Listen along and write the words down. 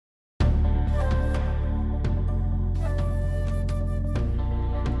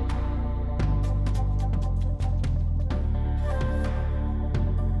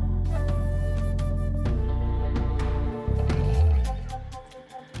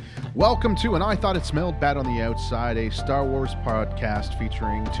Welcome to an I Thought It Smelled Bad on the Outside, a Star Wars podcast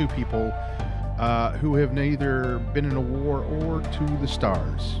featuring two people who have neither been in a war or to the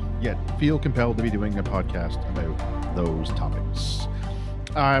stars, yet feel compelled to be doing a podcast about those topics.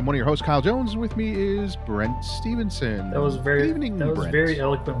 I'm one of your hosts, Kyle Jones, and with me is Brent Stevenson. That was Good evening, that was Brent. very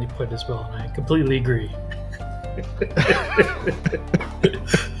eloquently put as well, and I completely agree.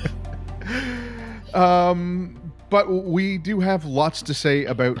 But we do have lots to say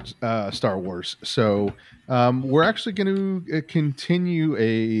about Star Wars, so we're actually going to continue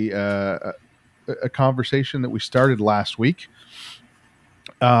a conversation that we started last week.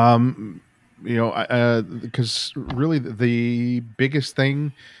 Because really the biggest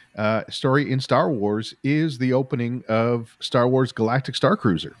story in Star Wars is the opening of Star Wars Galactic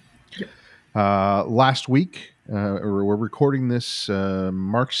Starcruiser. Yep. Last week, we're recording this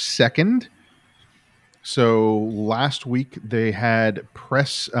March 2nd. So last week they had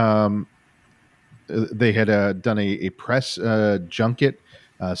press. They had done a press junket.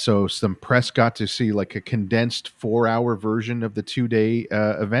 So some press got to see like a condensed 4-hour version of the 2-day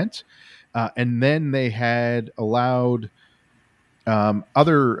event, and then they had allowed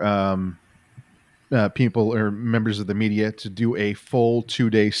other people or members of the media to do a full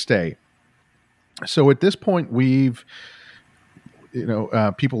 2-day stay. So at this point, we've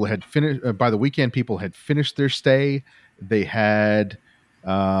people had finished by the weekend. People had finished their stay. They had,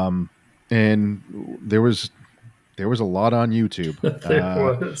 and there was a lot on YouTube.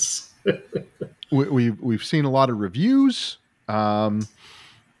 There was. We've seen a lot of reviews. I'm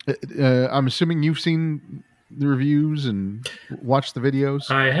assuming you've seen the reviews and watched the videos.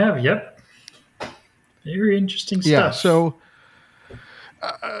 I have. Yep. Very interesting stuff. Yeah.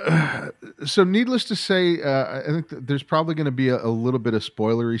 So needless to say, I think that there's probably going to be a little bit of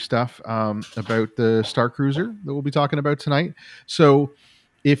spoilery stuff about the Starcruiser that we'll be talking about tonight. So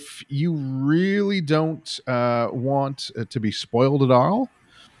if you really don't want to be spoiled at all,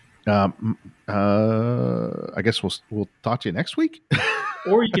 I guess we'll talk to you next week.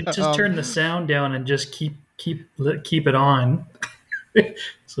 Or you could just turn the sound down and just keep it on,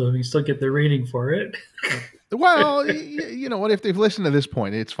 so we still get the rating for it. Well, you know what? If they've listened to this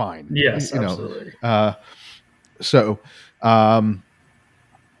point, it's fine. Yes, absolutely. So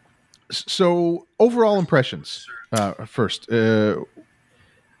overall impressions first. With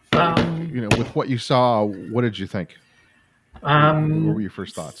what you saw, what did you think? What were your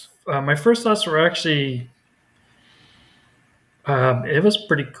first thoughts? My first thoughts were actually, it was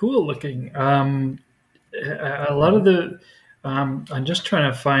pretty cool looking. A lot of the, I'm just trying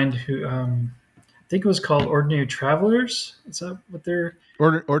to find who. I think it was called Ordinary Travelers. Is that what they're?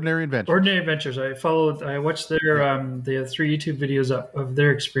 Ordinary Adventures. Ordinary Adventures. I watched their. They have 3 YouTube videos up of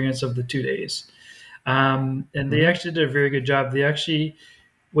their experience of the 2 days, and they actually did a very good job. They actually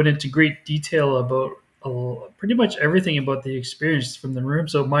went into great detail about pretty much everything about the experience from the room.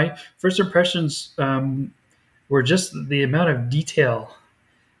 So my first impressions were just the amount of detail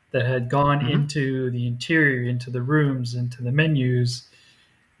that had gone into the interior, into the rooms, into the menus,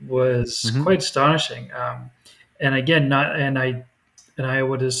 was quite astonishing. And again, I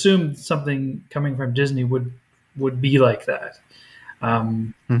would assume something coming from Disney would be like that.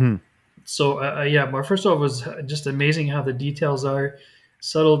 So yeah, my first thought was just amazing how the details are,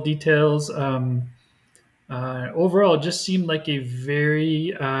 subtle details. Overall, it just seemed like a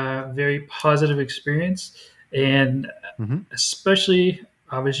very, very positive experience, and especially,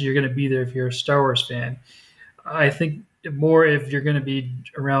 obviously, you're going to be there if you're a Star Wars fan. I think more if you're going to be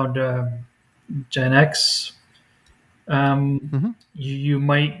around Gen X, you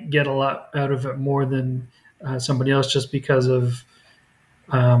might get a lot out of it more than somebody else, just because of.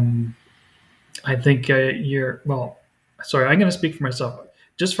 I think you're well. Sorry, I'm going to speak for myself.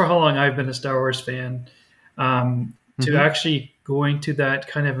 Just for how long I've been a Star Wars fan, to actually going to that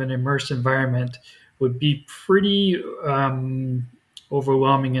kind of an immersed environment would be pretty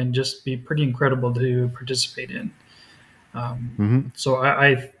overwhelming and just be pretty incredible to participate in. So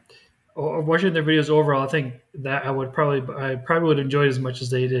I watching their videos overall, I think that I probably would enjoy it as much as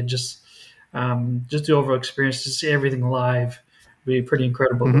they did. Just the overall experience, to see everything live would be pretty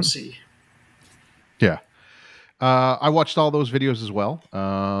incredible to see. Yeah. I watched all those videos as well.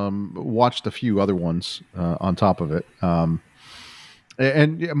 Watched a few other ones on top of it. And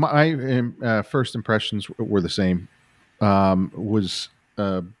my first impressions were the same. Was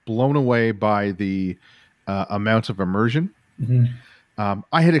blown away by the amount of immersion.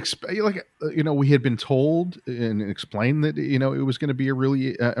 I had we had been told and explained that it was going to be a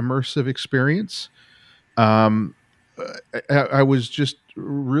really immersive experience. I was just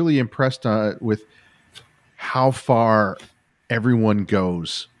really impressed with how far everyone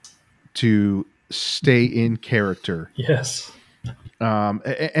goes to stay in character. Yes.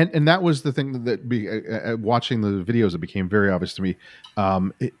 And that was the thing that watching the videos, it became very obvious to me.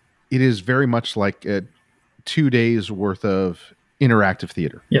 It is very much like 2 days worth of interactive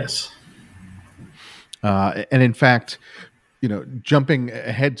theater. Yes. And in fact, jumping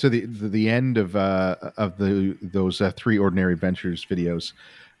ahead to the end of those Three Ordinary Adventures videos,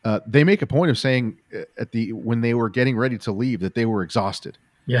 they make a point of saying when they were getting ready to leave that they were exhausted.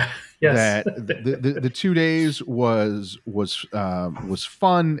 Yeah. Yes. That the 2 days was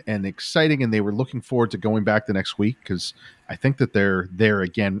fun and exciting, and they were looking forward to going back the next week, because I think that they're there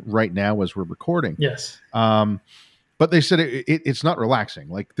again right now as we're recording. Yes. But they said it's not relaxing.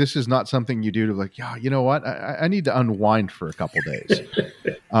 Like, this is not something you do to, like, yeah, you know what? I need to unwind for a couple days.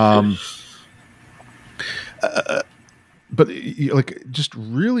 But like, just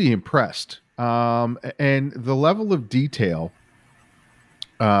really impressed. And the level of detail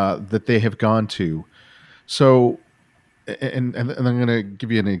that they have gone to. So, and I'm going to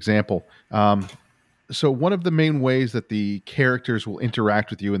give you an example. So one of the main ways that the characters will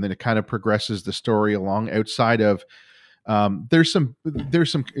interact with you, and then it kind of progresses the story along outside of, there's some,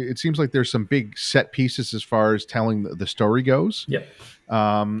 it seems like there's some big set pieces as far as telling the story goes. Yep.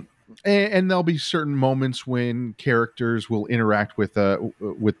 And there'll be certain moments when characters will interact with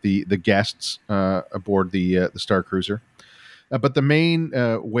the guests aboard the Star Cruiser. But the main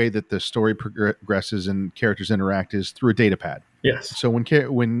way that the story progresses and characters interact is through a data pad. Yes. So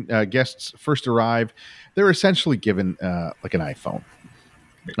when guests first arrive, they're essentially given like an iPhone,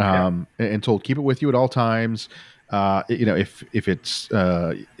 and told keep it with you at all times. If it's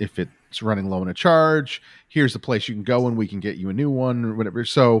running low on a charge, here's the place you can go and we can get you a new one or whatever.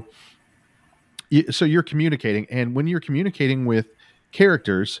 So you're communicating, and when you're communicating with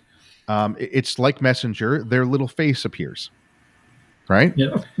characters, it's like Messenger. Their little face appears. Right?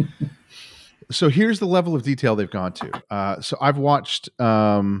 Yeah. So here's the level of detail they've gone to. So I've watched,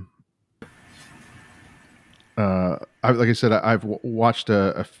 like I said, I've watched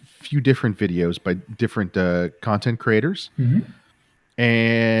a few different videos by different content creators,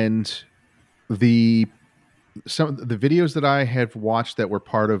 and some of the videos that I have watched that were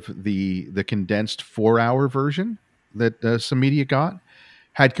part of the condensed 4-hour version that some media got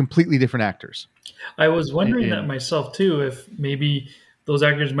had completely different actors. I was wondering that myself too, if maybe those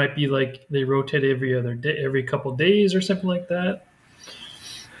actors might be like they rotate every other day, every couple days or something like that.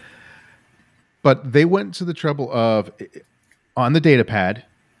 But they went to the trouble of, on the data pad,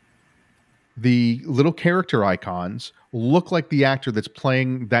 the little character icons look like the actor that's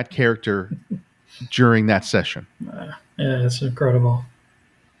playing that character during that session. Yeah, it's incredible.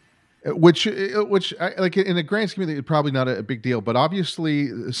 Which like, in the grand scheme of things, probably not a big deal, but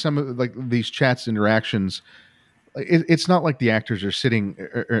obviously some of like these chats interactions, it's not like the actors are sitting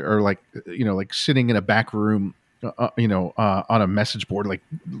or like like sitting in a back room on a message board, like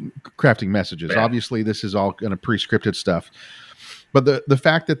crafting messages. Yeah. Obviously this is all kind of pre-scripted stuff, but the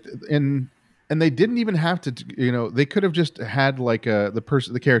fact that and they didn't even have to, they could have just had like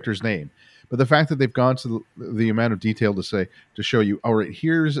the character's name. But the fact that they've gone to the amount of detail to show you, all right,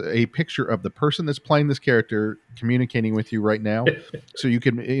 here's a picture of the person that's playing this character communicating with you right now. So you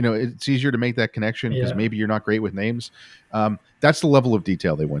can, it's easier to make that connection because maybe you're not great with names. That's the level of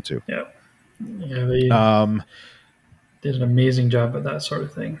detail they went to. Yeah. Yeah. They did an amazing job at that sort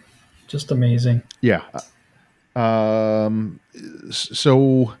of thing. Just amazing. Yeah.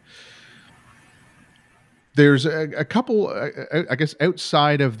 So there's a couple, I guess,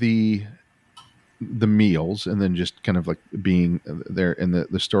 outside of the meals and then just kind of like being there in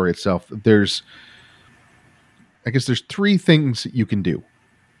the story itself, there's 3 things that you can do.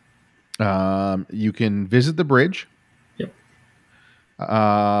 You can visit the bridge. Yep.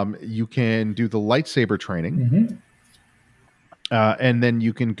 You can do the lightsaber training. And then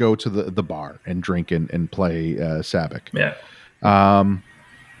you can go to the bar and drink and play Sabak. Yeah.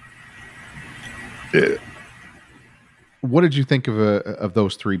 What did you think of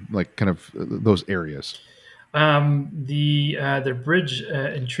those 3, like, kind of those areas? The bridge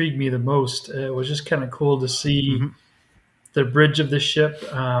intrigued me the most. It was just kind of cool to see the bridge of the ship.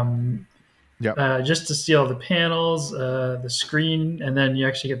 Just to see all the panels, the screen, and then you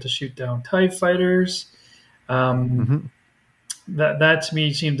actually get to shoot down TIE fighters. That to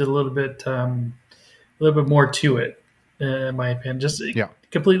me seemed a little bit more to it, in my opinion. Just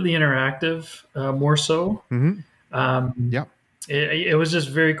completely interactive, more so. It was just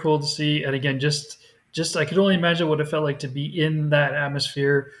very cool to see, and again, just I could only imagine what it felt like to be in that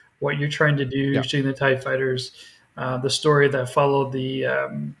atmosphere. What you're trying to do, shooting the TIE fighters, the story that followed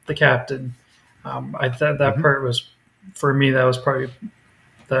the captain. I thought that part was, for me, that was probably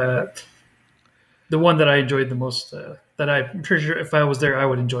the one that I enjoyed the most. That I'm pretty sure if I was there, I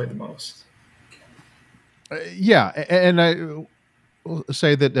would enjoy the most. Yeah, and I will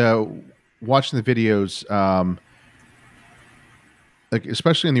say that watching the videos, like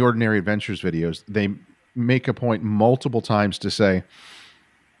especially in the Ordinary Adventures videos, they make a point multiple times to say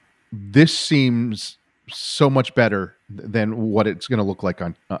this seems so much better than what it's going to look like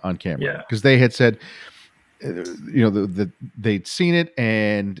on camera, Yeah, because they had said they'd seen it,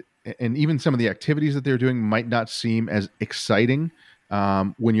 and even some of the activities that they're doing might not seem as exciting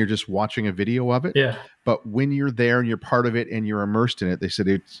when you're just watching a video of it, yeah, but when you're there and you're part of it and you're immersed in it, they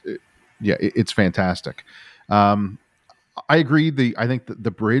said it's fantastic. um, I agree. I think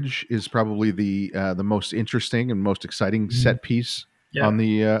the bridge is probably the most interesting and most exciting mhm, set piece yeah, on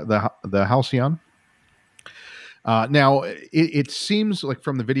the Halcyon. Now, it seems like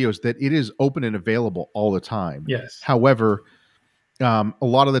from the videos that it is open and available all the time. yes, However, a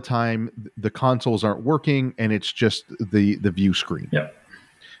lot of the time the consoles aren't working, and it's just the view screen. yeah,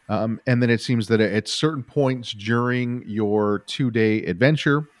 And then it seems that at certain points during your 2-day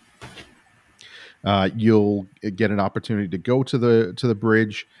adventure, you'll get an opportunity to go to the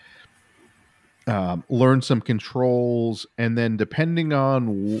bridge, learn some controls, and then depending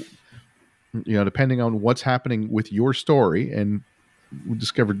on what's happening with your story, and we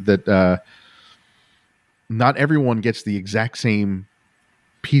discovered that not everyone gets the exact same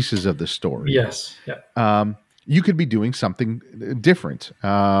pieces of the story. yes, yeah, You could be doing something different.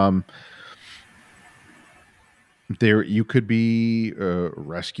 There, you could be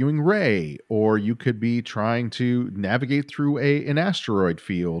rescuing Ray, or you could be trying to navigate through an asteroid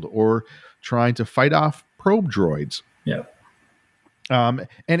field, or trying to fight off probe droids. yeah, And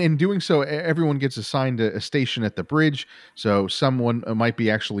in doing so, everyone gets assigned a station at the bridge. So someone might be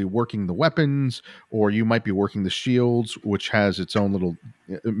actually working the weapons, or you might be working the shields, which has its own little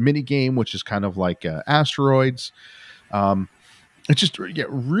mini game, which is kind of like asteroids. Um, it's just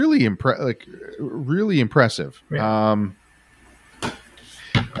really impressive. yeah.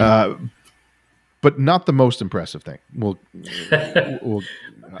 Uh, but not the most impressive thing. We'll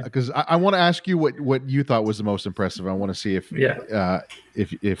because I want to ask you what you thought was the most impressive. I want to see Yeah.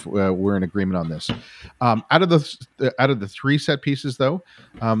 if we're in agreement on this. Out of the three set pieces, though,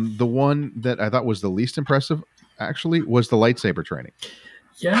 the one that I thought was the least impressive actually was the lightsaber training.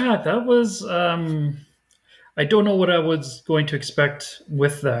 Yeah, that was. I don't know what I was going to expect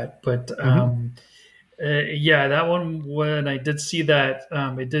with that, but Mm-hmm. yeah, that one when I did see that,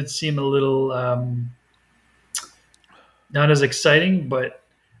 it did seem a little not as exciting. But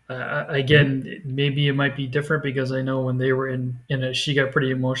Mm-hmm. again, maybe it might be different because I know when they were in it, she got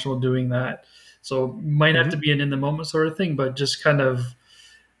pretty emotional doing that. So might have Mm-hmm. to be an in the moment sort of thing, but just kind of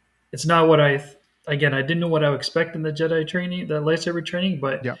it's not what I. Again, I didn't know what I would expect in the Jedi training, the lightsaber training,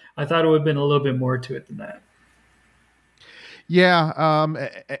 but Yeah. I thought it would have been a little bit more to it than that. Yeah.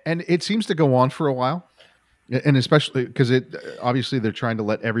 And it seems to go on for a while. And especially because it obviously they're trying to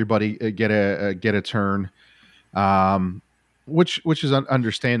let everybody get a turn, um, which is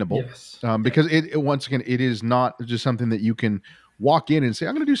understandable, Yes. because once again it is not just something that you can walk in and say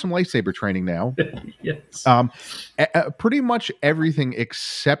I'm going to do some lightsaber training now. Yes. Um, Pretty much everything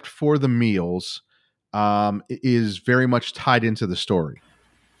except for the meals is very much tied into the story.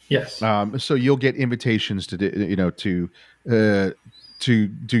 Yes. So you'll get invitations to uh, to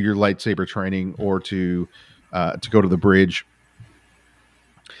do your lightsaber training, or to go to the bridge.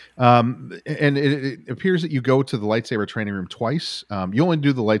 And it appears that you go to the lightsaber training room twice. You only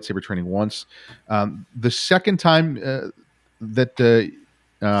do the lightsaber training once. The second time that the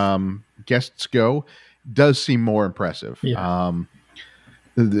guests go does seem more impressive. Yeah.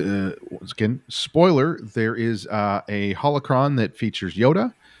 Once again, spoiler: there is a holocron that features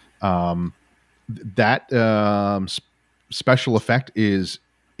Yoda. Um, that special effect is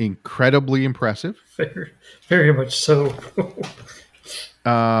incredibly impressive. Very, very much so.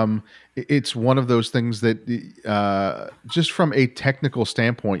 It's one of those things that just from a technical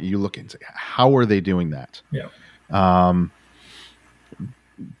standpoint, you look and say, how are they doing that? Yeah. Um,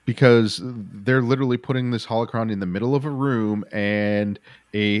 because they're literally putting this holocron in the middle of a room, and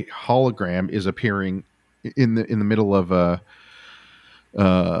a hologram is appearing in the middle of uh,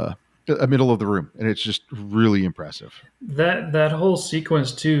 a middle of the room, and it's just really impressive. That whole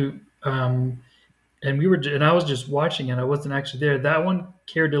sequence too, and I was just watching it. I wasn't actually there. That one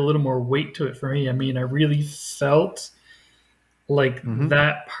carried a little more weight to it for me. I mean, I really felt like Hmm.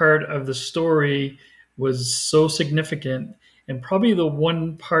 that part of the story was so significant, and probably the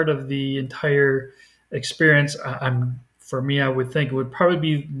one part of the entire experience. I'm for me, I would think it would probably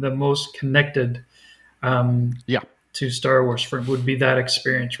be the most connected. Um, Yeah. to Star Wars for would be that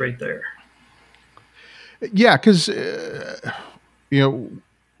experience right there. Yeah, because you know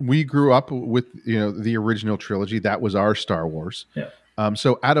we grew up with the original trilogy. That was our Star Wars. Yeah,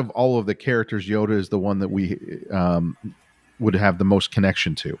 So out of all of the characters, Yoda is the one that we would have the most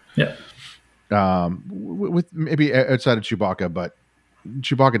connection to. yeah. With maybe outside of Chewbacca, but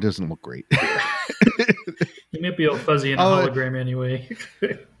Chewbacca doesn't look great. He might be all fuzzy in a Oh, hologram anyway.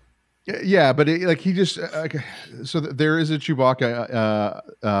 yeah, but like he just so there is a Chewbacca.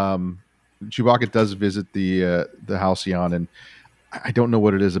 Chewbacca does visit the Halcyon, and I don't know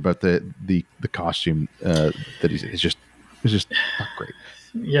what it is about the costume that it's just not great.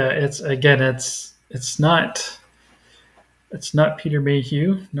 Yeah, it's not Peter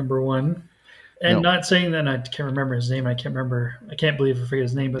Mayhew, number one. And No, not saying that I can't remember his name. I can't remember. I can't believe I forget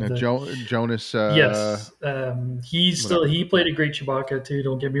his name. But Jonas. yes, Whatever. he played a great Chewbacca too.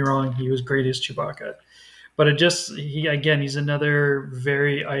 Don't get me wrong. He was great as Chewbacca. But he's another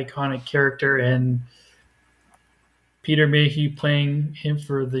very iconic character, and Peter Mayhew playing him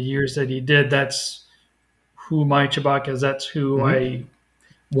for the years that he did. That's who my Chewbacca is. That's who Hmm. I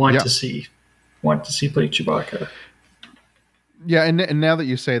want Yeah, to see. Want to see play Chewbacca. yeah, and now that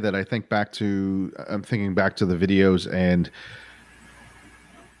you say that, I'm thinking back to the videos and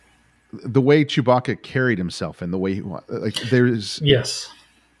the way Chewbacca carried himself and the way like there's Yes.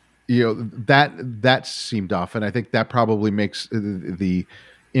 that seemed off, and I think that probably makes the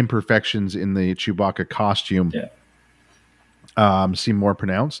imperfections in the Chewbacca costume Yeah. seem more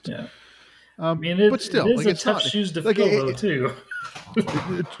pronounced. Yeah. I mean, it, But it still, is like a it's tough not shoes to like fill, though, too.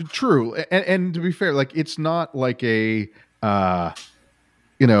 true. And to be fair, like it's not like a uh,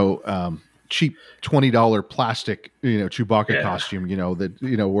 you know cheap $20 plastic Chewbacca Yeah. costume.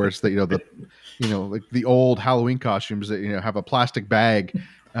 That where it's the like the old Halloween costumes that have a plastic bag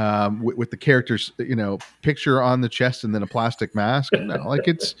with the characters picture on the chest and then a plastic mask. No, like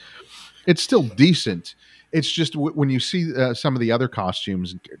it's still decent. It's just when you see some of the other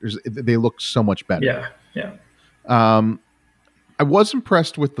costumes and characters, they look so much better. Yeah. Yeah. Um, I was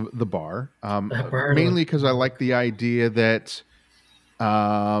impressed with the bar, That bar mainly looked. because I like the idea that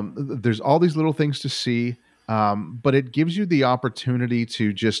there's all these little things to see, but it gives you the opportunity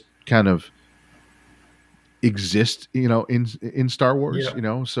to just kind of exist, in Star Wars.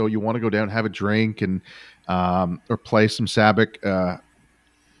 Yeah. So you want to go down, have a drink, and or play some Sabak.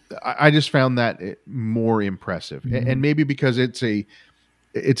 I just found that more impressive, and Mhm. maybe because it's a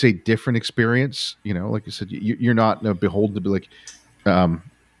different experience. Like you said, you're not beholden to be like. Um,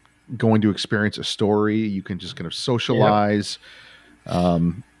 Going to experience a story. You can just kind of Yep. socialize.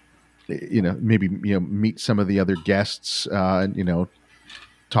 Um, maybe meet some of the other guests. And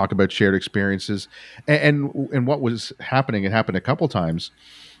talk about shared experiences. And what was happening? It happened a couple times.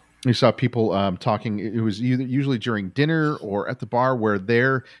 You saw people talking. It was either usually during dinner or at the bar where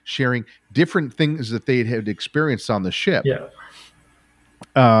they're sharing different things that they had experienced on the ship. Yeah.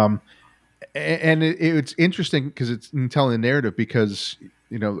 Um, and it's interesting because it's in telling the narrative because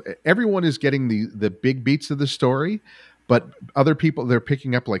everyone is getting the big beats of the story, but other people they're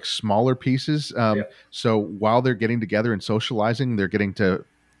picking up like smaller pieces. Yeah. So while they're getting together and socializing, they're getting to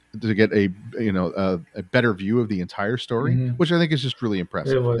get a better view of the entire story, Hmm. which I think is just really It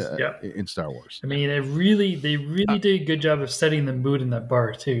impressive was. Yeah. in Star Wars. I mean, they Uh, really did a good job of setting the mood in that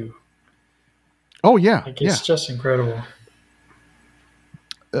bar too. oh yeah, Like yeah. it's just incredible.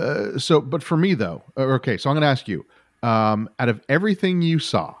 So, but for me though, okay. So I'm going to ask you, out of everything you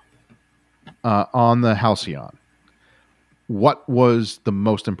saw on the Halcyon, what was the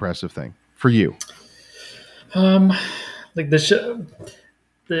most impressive thing for you? Um, like the show.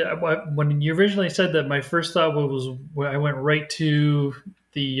 When you originally said that, my first thought was I went right to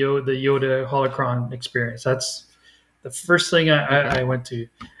the Yoda holocron experience. That's the first thing Okay. I went to.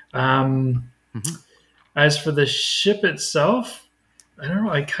 Um, Hmm. as for the ship itself, I don't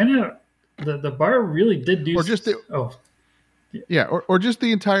know. I kind of the bar really did do. Or just the Oh, yeah, or just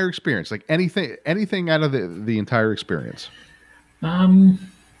the entire experience, like anything out of the entire experience. um,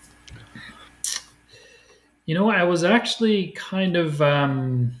 I was actually kind of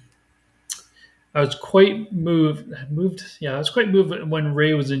I was quite moved. Yeah, I was quite moved when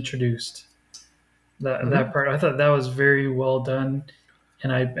Ray was introduced. That Hmm. part, I thought that was very well done,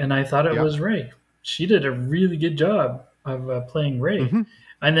 and I thought it Yeah. was Ray. She did a really good job of playing Ray, Hmm.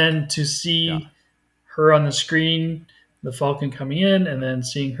 and then to Yeah. see her on the screen, the Falcon coming in, and then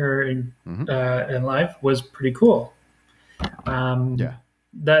seeing her Hmm. in live was pretty cool. Yeah.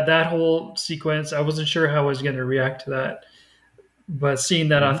 That whole sequence, I wasn't sure how I was going to react to that, but seeing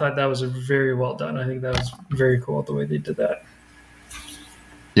that, I Hmm. thought that was very well done. I think that was very cool the way they did that.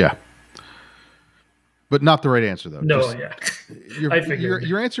 Yeah. but not the right answer though. No, Just yeah, your I your figured.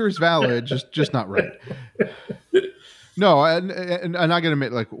 your answer is valid, just not right. No, and I gotta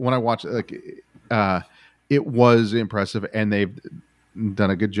admit, like when I watch uh, it was impressive, and they've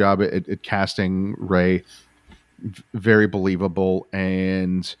done a good job at casting Ray very believable,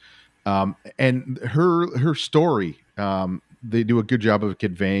 and her story. They do a good job of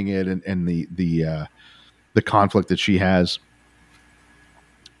conveying it, and the conflict that she has.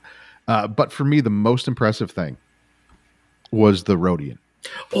 But for me, the most impressive thing was the Rhodian.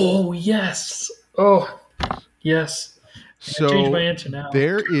 Oh yes. Oh yes. I changed my So answer now.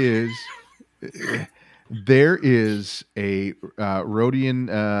 there is a Rhodian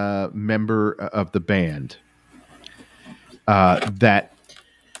member of the band that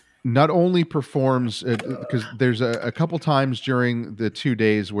not only performs because there's a couple times during the 2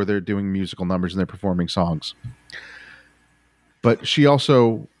 days where they're doing musical numbers and they're performing songs, but she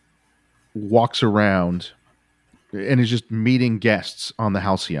also walks around and is just meeting guests on the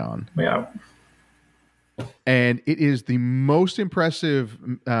Halcyon. Yeah. And it is the most impressive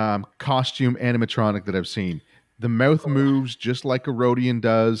costume animatronic that I've seen. The mouth moves just like a Rhodian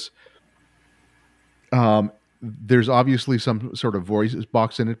does. There's obviously some sort of voice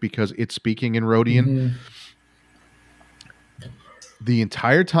box in it because it's speaking in Rhodian. Mm-hmm. The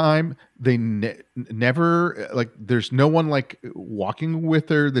entire time, they never like. There's no one like walking with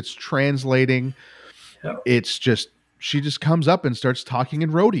her that's translating. Yep. It's just she just comes up and starts talking in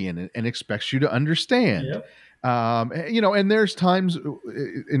Rhodian and expects you to understand. Yep. And there's times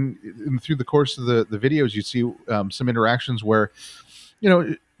in through the course of the videos you see some interactions where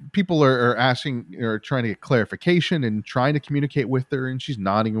people are asking or trying to get clarification and trying to communicate with her, and she's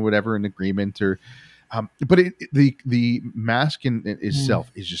nodding or whatever in agreement. Or but the mask in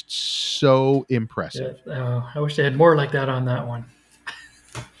itself is just so impressive. Yeah. I wish they had more like that on that one.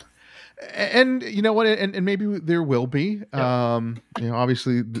 And you know what, and maybe there will be. Yep.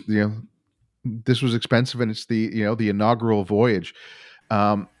 Obviously, this was expensive, and it's the inaugural voyage.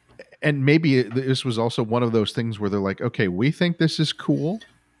 And maybe this was also one of those things where they're like, okay, we think this is cool.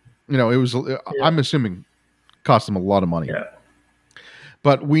 It was. I'm assuming cost them a lot of money. Yeah.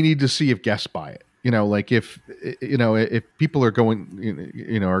 But we need to see if guests buy it. Like if people are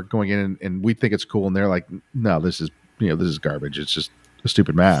going, are going in and we think it's cool, and they're like, no, this is garbage. It's just a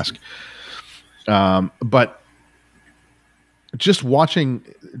stupid mask. But just watching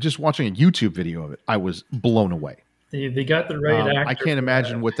a YouTube video of it, I was blown away. They got the right actor. I can't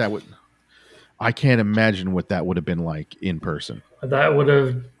imagine what that would. I can't imagine what that would have been like in person. That would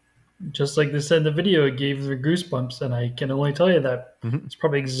have, just like they said in the video, it gave the goosebumps, and I can only tell you that it's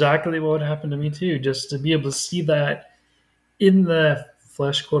probably exactly what happened to me too. Just to be able to see that in the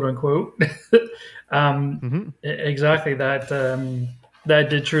flesh, quote unquote. Exactly that.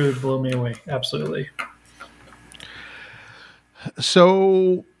 That did truly blow me away. Absolutely.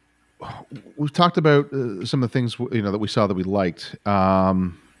 So we've talked about some of the things that we saw that we liked.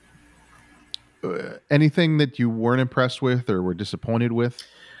 Anything that you weren't impressed with or were disappointed with?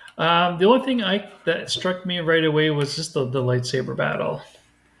 The only thing that struck me right away was just the lightsaber battle.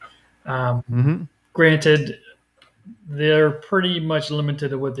 Granted, they're pretty much limited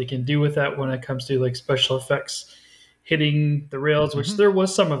to what they can do with that when it comes to like special effects hitting the rails, which there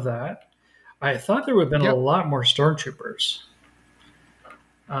was some of that. I thought there would have been a lot more stormtroopers.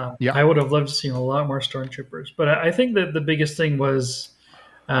 I would have loved to see a lot more stormtroopers, but I think that the biggest thing was,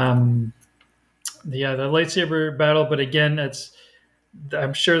 the lightsaber battle. But again,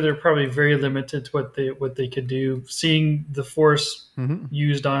 I'm sure they're probably very limited to what they could do. Seeing the Force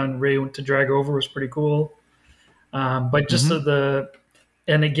used on Rey to drag over was pretty cool. But just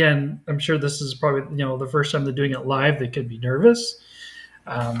and again, I'm sure this is probably the first time they're doing it live. They could be nervous.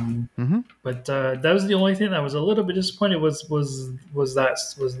 But that was the only thing that was a little bit disappointed was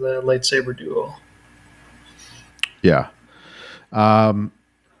the lightsaber duel. Yeah. The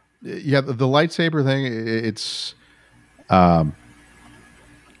lightsaber thing, it's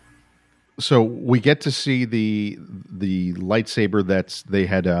so we get to see the lightsaber that's they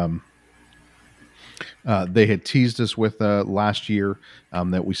had teased us with last year,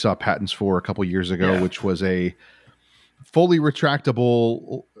 that we saw patents for a couple years ago, which was a fully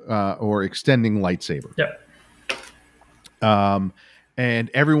retractable or extending lightsaber.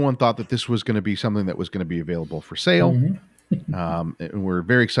 And everyone thought that this was going to be something that was going to be available for sale. And we're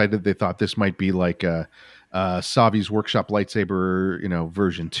very excited. They thought this might be like a Savi's Workshop lightsaber,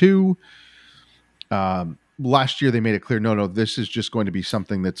 version 2. Last year they made it clear, no, this is just going to be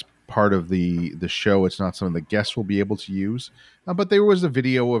something that's part of the show. It's not something the guests will be able to use. But there was a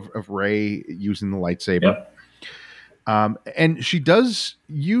video of Rey using the lightsaber. And she does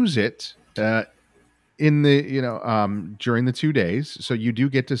use it in the during the 2 days, so you do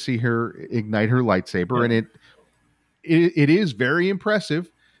get to see her ignite her lightsaber, and Yeah. it is very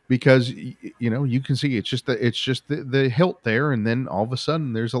impressive because you can see it's just the hilt there, and then all of a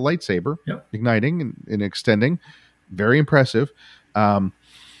sudden there's a lightsaber Yep. igniting and extending. Very impressive. um,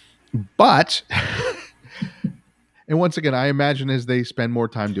 but and once again, I imagine as they spend more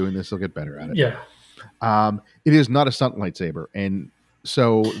time doing this, they'll get better at it. Yeah. It is not a stunt lightsaber, and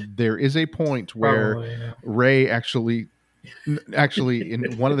so there is a point where Probably. Yeah. Ray actually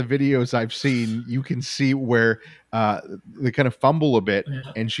in one of the videos I've seen, you can see where they kind of fumble a bit, Yeah.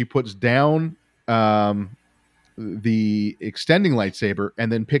 and she puts down the extending lightsaber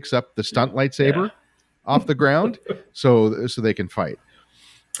and then picks up the stunt Yeah. lightsaber off the ground, so they can fight.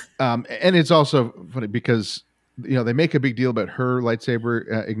 And it's also funny because they make a big deal about her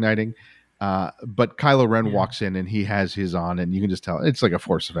lightsaber igniting. But Kylo Ren Yeah. walks in and he has his on, and you can just tell it's like a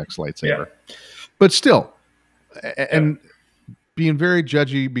Force Effects Yeah. lightsaber. But still, Yeah. and being very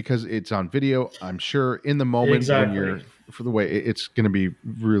judgy because it's on video, I'm sure in the moment when Exactly. you're for the way it's going to be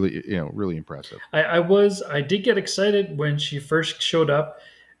really, really impressive. I did get excited when she first showed up,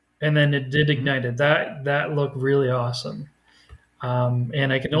 and then it did Hmm. ignite it. That looked really awesome.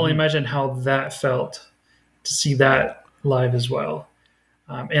 And I can only Hmm. imagine how that felt to see that live as well.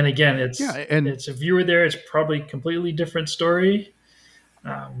 And again, Yeah, and it's if you were there, it's probably a completely different story.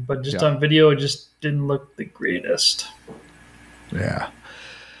 But just yeah, on video, it just didn't look the greatest. yeah.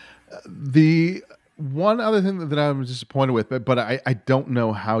 The one other thing that I'm disappointed with, but I don't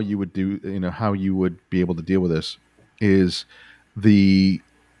know how you would how you would be able to deal with this, is the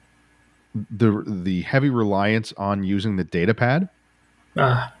the heavy reliance on using the data pad.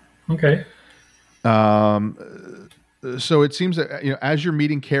 Ah, okay. So it seems that as you're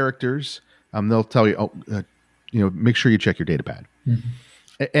meeting characters, they'll tell you, oh, make sure you check your data pad. Mhm.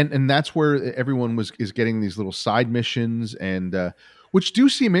 And that's where everyone is getting these little side missions, and which do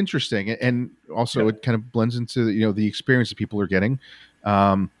seem interesting, and also Yep. it kind of blends into the experience that people are getting.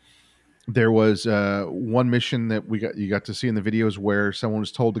 Um, there was one mission that you got to see in the videos where someone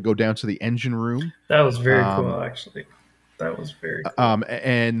was told to go down to the engine room. That was very um, cool, actually. That was very cool.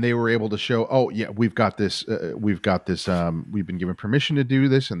 and they were able to show, oh yeah, we've got this, we've been given permission to do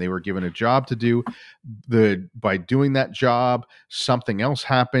this, and they were given a job to do. By doing that job, something else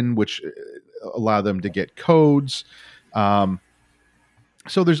happened which allowed them to get codes.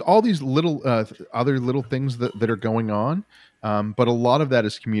 So there's all these little other little things that are going on, but a lot of that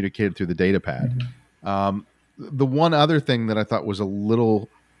is communicated through the data pad. Mhm. The one other thing that I thought was a little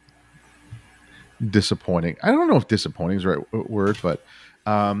disappointing, I don't know if disappointing is the right word, but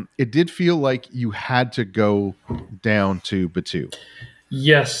it did feel like you had to go down to Batu.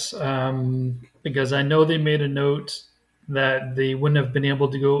 Yes, because I know they made a note that they wouldn't have been able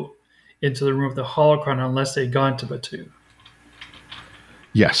to go into the room of the holocron unless they'd gone to Batu.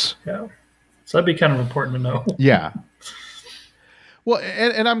 Yes. Yeah. So that'd be kind of important to know. Yeah. Well,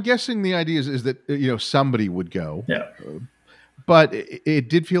 and I'm guessing the idea is that somebody would go, Yeah. but it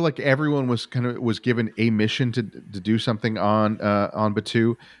did feel like everyone was given a mission to do something on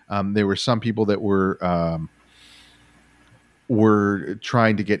Batu. There were some people that were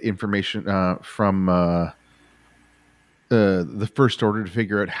trying to get information from the First Order to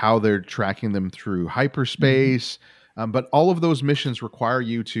figure out how they're tracking them through Mhm. hyperspace. But all of those missions require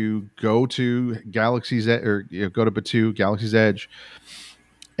you to go to Galaxy's or go to Batu, Galaxy's Edge,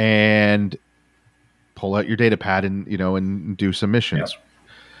 and pull out your data pad and and do some Yeah. missions.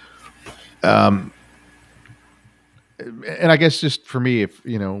 Um, and I guess just for me, if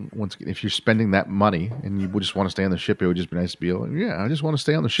once again, if you're spending that money and you would just want to stay on the ship, it would just be nice to be like, yeah, I just want to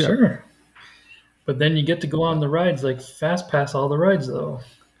stay on the ship. Sure. But then you get to go on the rides, like fast pass all the rides, though.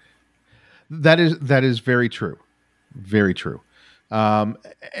 That is very true, very true. Um,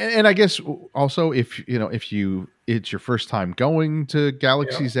 and I guess also if it's your first time going to Yeah.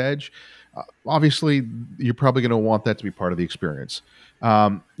 Galaxy's Edge, obviously you're probably going to want that to be part of the experience.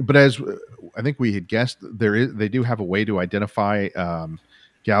 But as I think we had guessed, they do have a way to identify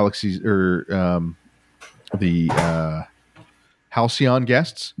galaxies or the Halcyon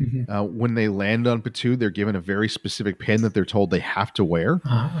guests. Mhm. When they land on Batu, they're given a very specific pin that they're told they have to wear.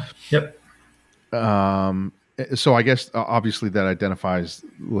 Yep. So I guess obviously that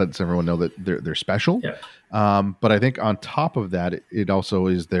lets everyone know that they're special. Yeah. But I think on top of that, it also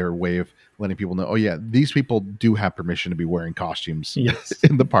is their way of letting people know, oh yeah, these people do have permission to be wearing costumes Yes.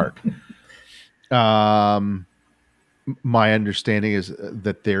 in the park. My understanding is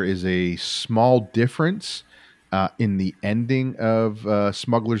that there is a small difference in the ending of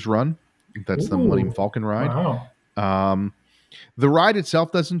Smuggler's Run. That's the Millennium Ooh. Falcon ride. Wow. Um, the ride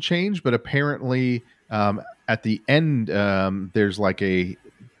itself doesn't change, but apparently At the end, there's like a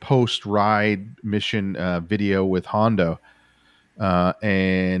post-ride mission video with Hondo,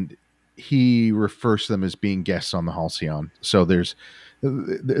 and he refers to them as being guests on the Halcyon. So there's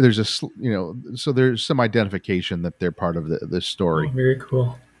so there's some identification that they're part of this Oh, story. very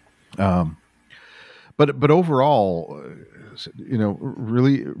cool. But overall,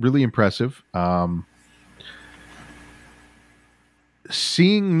 really really impressive.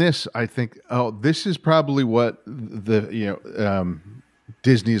 Seeing this, I think, this is probably what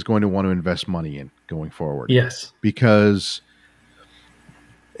Disney is going to want to invest money in going forward. Yes. Because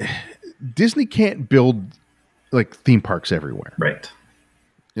Disney can't build like theme parks everywhere. Right.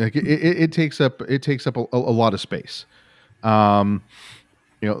 Like it takes up a lot of space. The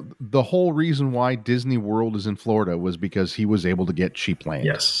whole reason why Disney World is in Florida was because he was able to get cheap land.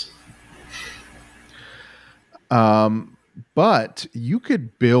 Yes. But you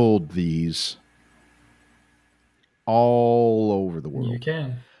could build these all over the world. You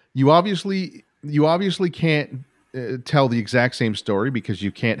can. You obviously can't tell the exact same story because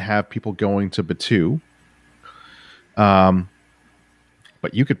you can't have people going to Batu. But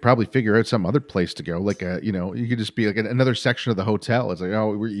you could probably figure out some other place to go. Like you could just be like another section of the hotel. It's like,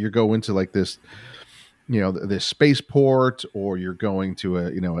 oh, you go into like this, this spaceport, or you're going to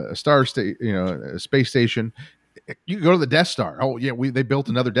a space station. You go to the Death Star. Oh yeah, they built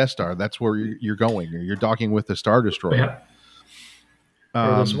another Death Star. That's where you're going. You're docking with the Star Destroyer. Yeah.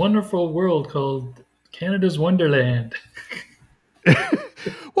 Or this wonderful world called Canada's Wonderland.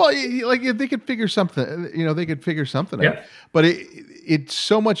 Well, like if they could figure something, they could figure something out. But it's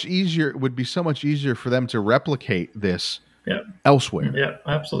so much easier. It would be so much easier for them to replicate this elsewhere. Yeah,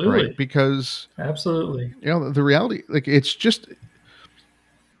 absolutely. Right? Because absolutely, the reality, like it's just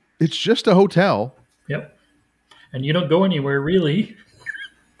a hotel. Yep. And you don't go anywhere really.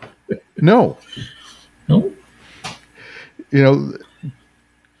 No. No.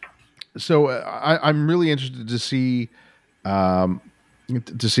 So I'm really interested to see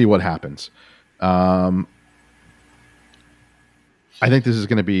what happens. I think this is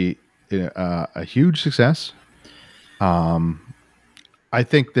going to be a huge success. I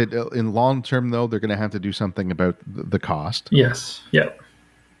think that in long term, though, they're going to have to do something about the cost. Yes. Yep.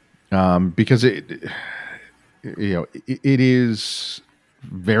 Because it is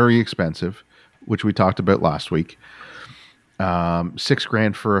very expensive, which we talked about last week.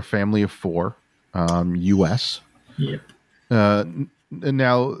 $6,000 for a family of 4, US. Yep.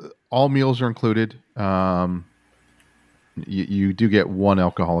 Now all meals are included. You do get one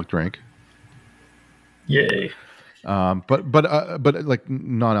alcoholic drink. Yay. But like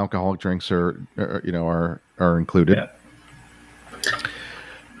non-alcoholic drinks are included. Yeah.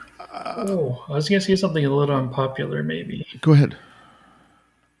 I was going to say something a little unpopular, maybe. Go ahead.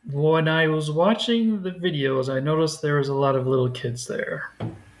 When I was watching the videos, I noticed there was a lot of little kids there.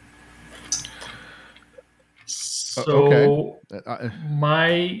 So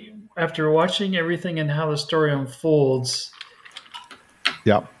after watching everything and how the story unfolds,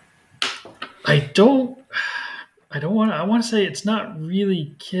 yeah, I want to say it's not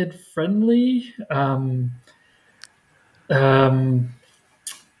really kid friendly.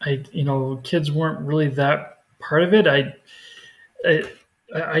 Kids weren't really that part of it.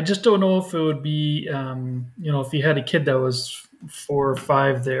 I just don't know if it would be, if you had a kid that was 4 or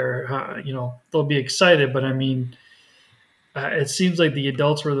 5 there, they'll be excited. But I mean, it seems like the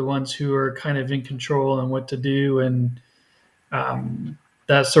adults were the ones who are kind of in control and what to do and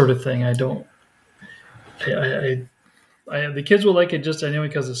that sort of thing. The kids will like it just anyway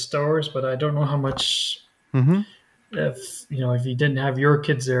because of Star Wars, but I don't know how much. Mm-hmm. If you didn't have your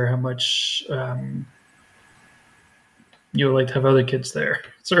kids there, how much you would like to have other kids there,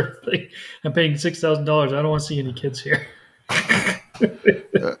 sort of thing. I'm paying $6,000. I don't want to see any kids here.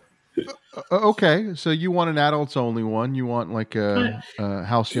 Okay, so you want an adults only one? You want like a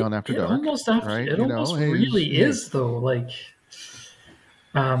Halcyon After Dark? Right? It almost really is though. Like,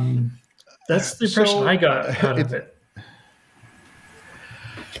 that's the impression I got out of it.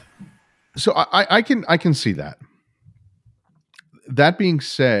 So I can see that. That being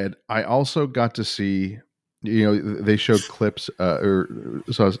said, I also got to see, they showed clips or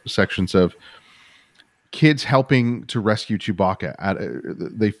saw sections of kids helping to rescue Chewbacca.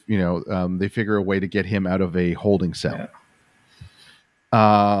 They figure a way to get him out of a holding cell.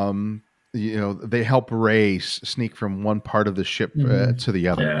 Yeah. They help Rey sneak from one part of the ship to the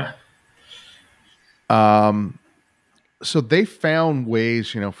other. Yeah. So they found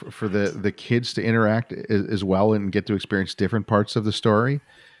ways, for the kids to interact as well and get to experience different parts of the story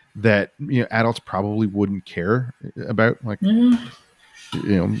that adults probably wouldn't care about. Like,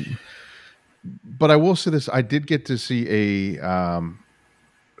 but I will say this: I did get to see a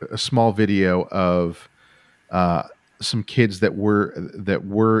small video of uh, some kids that were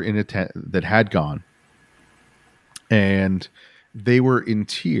in that had gone, and they were in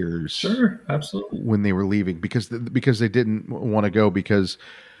tears Sure, absolutely. when they were leaving because they didn't want to go because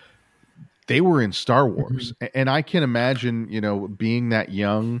they were in Star Wars, Mhm. and I can imagine, being that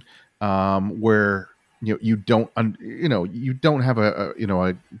young, where you don't have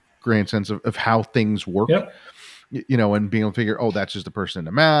a grand sense of how things work, Yep. and being able to figure, oh, that's just a person in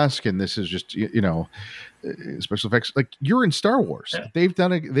a mask, and this is just special effects. Like, you're in Star Wars, Yeah, they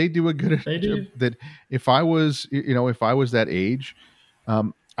do a good they job. do. That if I was that age,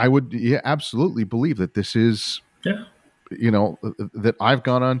 I would, yeah, absolutely believe that this is, Yeah. that I've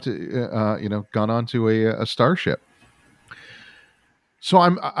gone on to a starship. So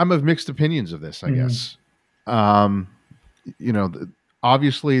I'm of mixed opinions of this, I Mhm. guess. Um, you know, th-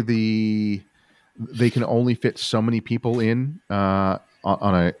 Obviously they can only fit so many people in on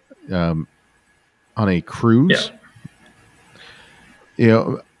a Yeah. cruise. You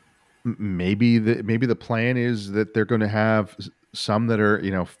know, maybe the plan is that they're going to have some that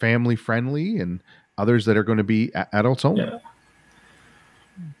are family friendly and others that are going to be adults only. Yeah.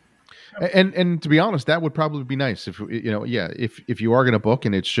 And to be honest, that would probably be nice if yeah, if you are going to book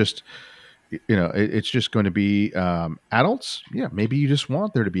and it's just it's just going to be adults. Yeah, maybe you just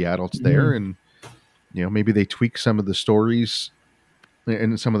want there to be adults there, Mhm. and maybe they tweak some of the stories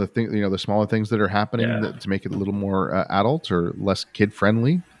and some of the things, the smaller things that are happening Yeah. to make it a little more adult or less kid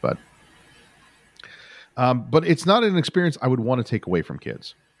friendly. But it's not an experience I would want to take away from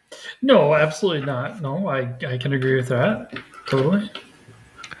kids. No, absolutely not. No, I can agree with that. Totally.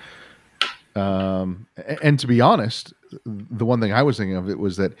 And to be honest, the one thing I was thinking of it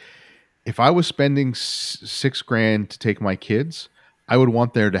was that if I was spending $6,000 to take my kids, I would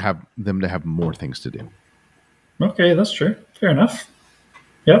want there to have them to have more things to do. Okay, that's true. Fair enough.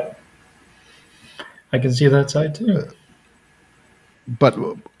 Yep. I can see that side too. But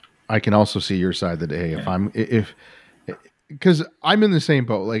I can also see your side that, hey, Yeah. if because I'm in the same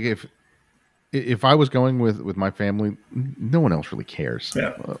boat. Like, if I was going with my family, no one else really cares.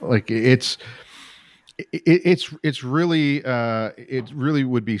 Yeah. Like, it's really it really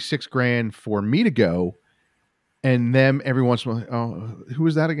would be $6,000 for me to go, and them every once in a while. Oh, who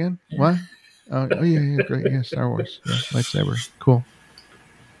was that again? What? Oh, yeah, yeah, great, yeah, Star Wars, yeah, lightsaber, cool.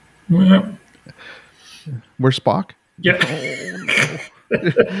 Yeah. Where's Spock? Yeah. Oh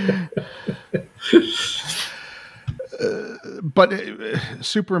no. But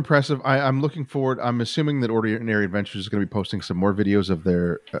super impressive. I'm looking forward. I'm assuming that Ordinary Adventures is going to be posting some more videos of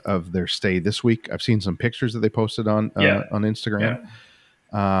their stay this week. I've seen some pictures that they posted Yeah. on Instagram.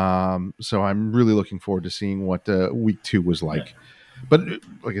 Yeah. So I'm really looking forward to seeing what week 2 was Yeah. like. But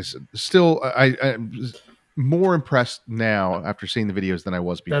like I said, still, I'm more impressed now after seeing the videos than I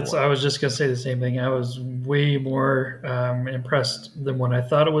was That's. before. I was just gonna say the same thing. I was way more impressed than what I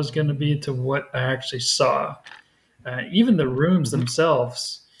thought it was going to be to what I actually saw. Even the rooms Mhm.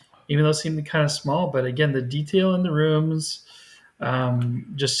 themselves, even though they seemed kind of small, but again, the detail in the rooms,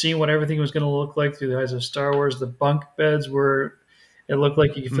 just seeing what everything was going to look like through the eyes of Star Wars. The bunk beds were, it looked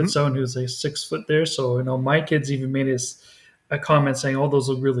like you could fit Mhm. someone who's like 6 foot there. So, my kids even made a comment saying, "Oh, those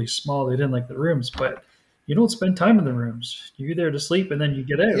look really small. They didn't like the rooms," but you don't spend time in the rooms. You're there to sleep and then you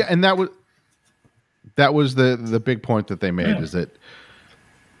get Yeah, out. and that was the big point that they made Yeah. is that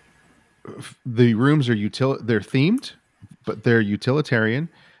the rooms are they're themed, but they're utilitarian.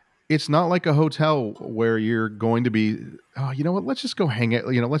 It's not like a hotel where you're going to be, oh, you know what, let's just go hang out,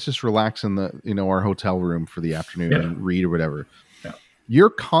 let's just relax in the our hotel room for the afternoon Yeah. and read or whatever. Yeah. You're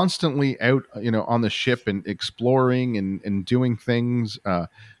constantly out, on the ship and exploring and doing things,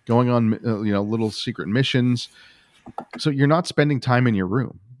 going on little secret missions. So you're not spending time in your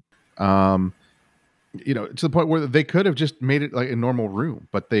room. um to the point where they could have just made it like a normal room,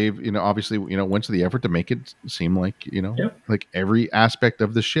 but they've obviously went to the effort to make it seem like Yeah. like every aspect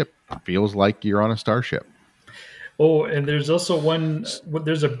of the ship feels like you're on a starship. Oh, and there's also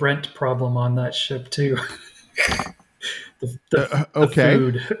there's a Brent problem on that ship too. The Okay,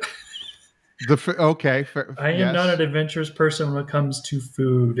 food. okay, I am not yes. an adventurous person when it comes to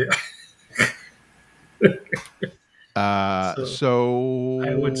food. So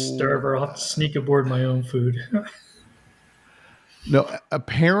I would starve So or I'll have to sneak aboard my own food. no,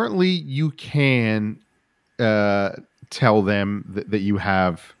 apparently you can uh tell them that you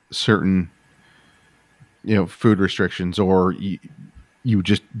have certain food restrictions, or you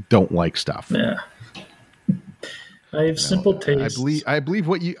just don't like stuff. Yeah. I have You know, simple I believe tastes. I believe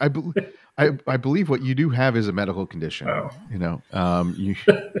what you I believe what you do have is a medical condition. Oh,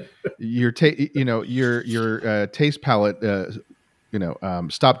 Your taste palate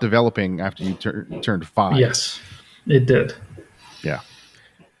stopped developing after you turned 5. yes, it did. Yeah.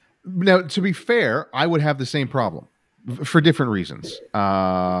 Now, to be fair, I would have the same problem for different reasons.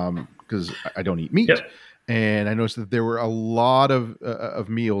 Because I don't eat meat, Yep. and I noticed that there were a lot of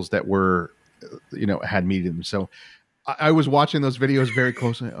meals that were, had meat in them. So I was watching those videos very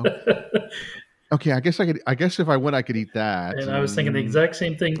closely. Oh, okay, I guess I could. I guess if I went, I could eat that, And I was thinking the and exact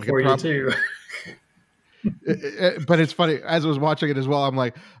same thing I could for you probably. too. But it's funny as I was watching it as well. I'm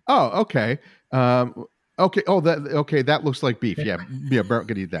like, oh, okay, okay. Oh, that looks like beef. Yeah, yeah. Brent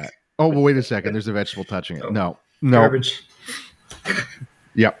could eat that. Oh, but wait a second. There's a vegetable touching it. Oh, No, no. garbage.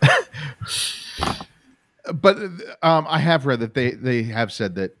 Yep. But I have read that they have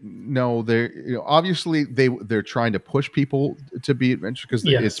said that no, they're obviously they're trying to push people to be adventurous because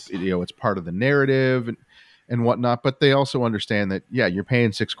Yes. it's part of the narrative and whatnot. But they also understand that you're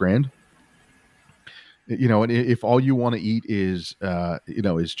paying $6,000. And if all you want to eat is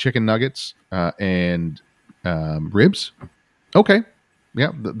is chicken nuggets and ribs, okay,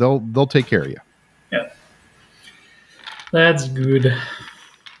 yeah, they'll take care of you. Yeah. That's good.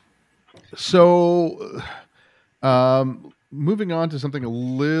 So, moving on to something a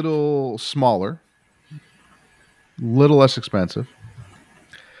little smaller, little less expensive,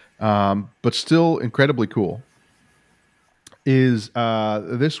 but still incredibly cool. Is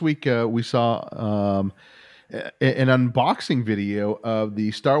this week we saw an unboxing video of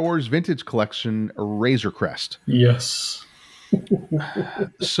the Star Wars Vintage Collection Razor Crest. Yes.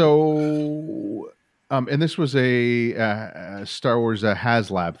 So, and this was a Star Wars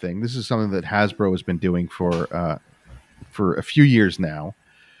Haslab thing. This is something that Hasbro has been doing for a few years now,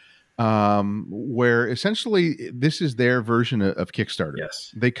 where essentially this is their version of Kickstarter.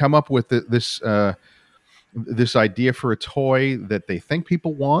 Yes. They come up with this idea for a toy that they think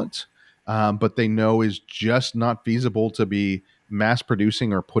people want, but they know is just not feasible to be mass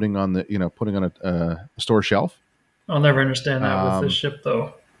producing or putting on a store shelf. I'll never understand that with this ship,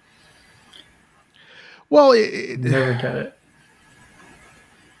 though. Well, Never get it.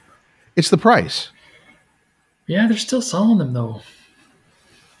 It's the price. Yeah, they're still selling them, though.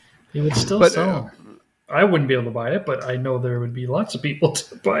 They would still sell them. I wouldn't be able to buy it, but I know there would be lots of people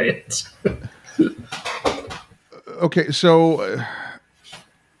to buy it. Okay, so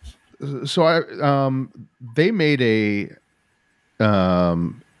they made a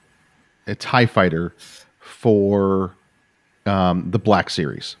TIE fighter for the Black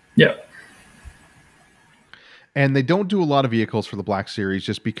Series. Yeah. And they don't do a lot of vehicles for the Black Series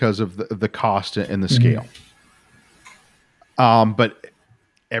just because of the cost and the scale. But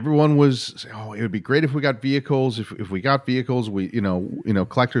everyone was, it would be great if we got vehicles. If we got vehicles, we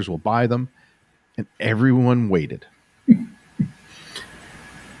collectors will buy them, and everyone waited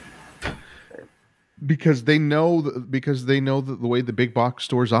because they know the way the big box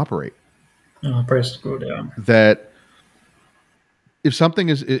stores operate. Price go down. That if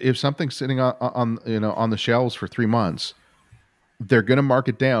something's sitting on the shelves for 3 months, they're going to mark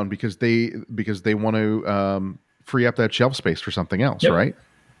it down because they want to free up that shelf space for something else, right?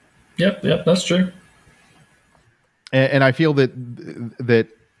 Yep, that's true. And I feel that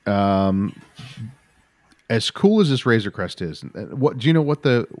as cool as this Razor Crest is, what do you know what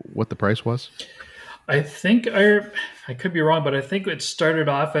the price was? I think I could be wrong, but I think it started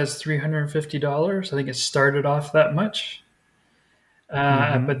off as $350. I think it started off that much.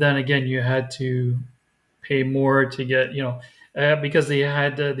 But then again, you had to pay more to get, because they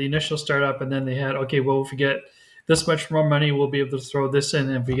had the initial startup, and then they had, okay, well, if we get this much more money, we'll be able to throw this in.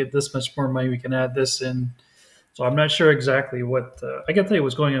 And if we get this much more money, we can add this in. So I'm not sure exactly what I can tell you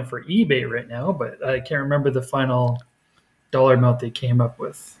what's going on for eBay right now, but I can't remember the final dollar amount they came up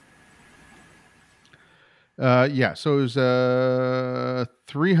with. So it was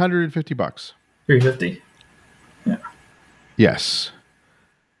 $350. $350. Yeah. Yes.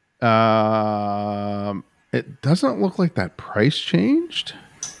 It doesn't look like that price changed.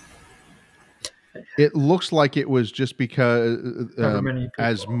 It looks like it was just because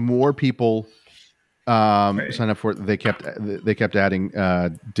as more people sign up for it, they kept adding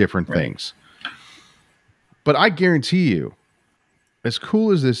different things. But I guarantee you, as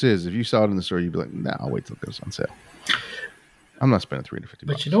cool as this is, if you saw it in the store, you'd be like, "Nah, I'll wait till it goes on sale. I'm not spending $350."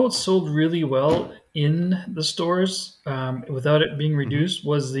 But you know what sold really well in the stores without it being reduced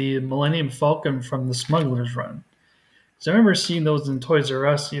was the Millennium Falcon from the Smuggler's Run. So I remember seeing those in Toys R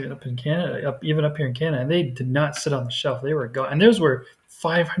Us even up in Canada, even up here in Canada, and they did not sit on the shelf. They were gone, and those were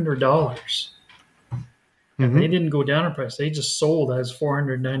 $500. and they Mm-hmm. didn't go down in price. They just sold as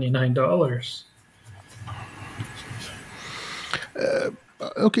 $499.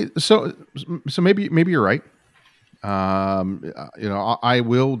 Okay, so maybe you're right. I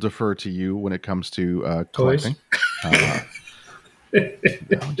will defer to you when it comes to Toys. collecting. Uh,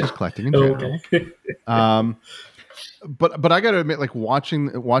 no, just collecting in Oh, okay. general. Um, but I got to admit, like watching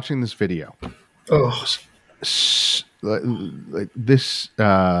this video, Oh, like this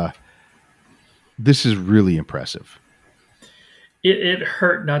is really impressive. it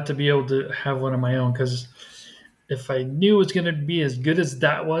hurt not to be able to have one of my own, because if I knew it was going to be as good as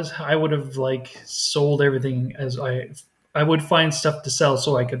that was, I would have like sold everything. As I would find stuff to sell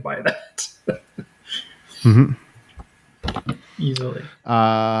so I could buy that Mm-hmm. easily.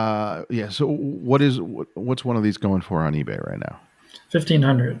 Yeah. So what's one of these going for on eBay right now?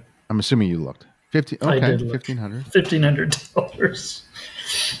 1,500. I'm assuming you looked. 50. I Okay, did look. 1,500. $1,500.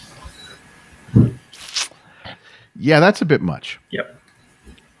 Yeah, that's a bit much. Yep.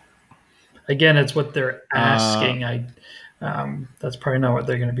 Again, it's what they're Uh, asking. That's probably not what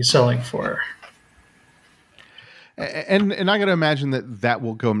they're going to be selling for. and I got to imagine that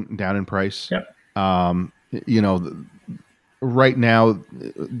will go down in price. Yep. Um, you know, right now,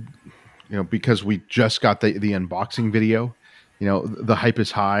 because we just got the unboxing video, the hype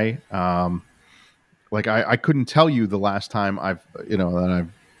is high. Like I couldn't tell you the last time that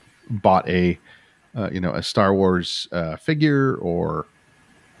I've bought a Star Wars figure or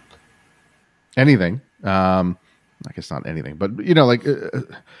anything. I guess not anything, but like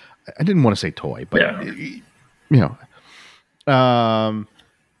I didn't want to say toy, but Yeah.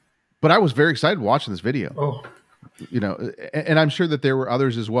 but I was very excited watching this video. Oh, And I'm sure that there were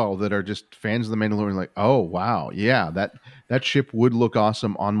others as well that are just fans of the Mandalorian. Like, oh wow, yeah, that ship would look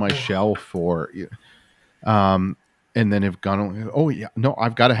awesome on my shelf, or and then have gone, oh yeah, no,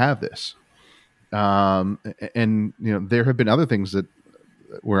 I've got to have this. And there have been other things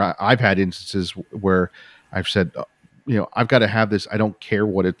where I've had instances where I've said, I've got to have this. I don't care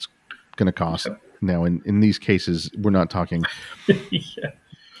what it's going to cost. Now, in these cases, we're not talking yeah.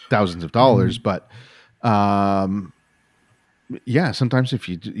 thousands of dollars, but yeah, sometimes if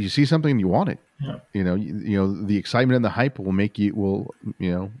you see something and you want it, Yeah. the excitement and the hype will make you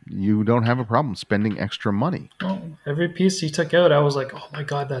don't have a problem spending extra money. Oh, every piece he took out, I was like, oh my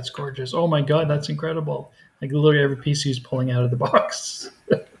God, that's gorgeous. Oh my God, that's incredible. Like literally every piece he was pulling out of the box.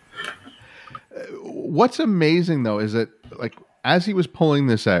 What's amazing though is that, like, as he was pulling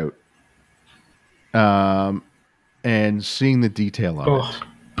this out, and seeing the detail of Oh,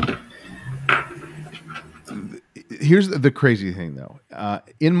 it. Here's the crazy thing though.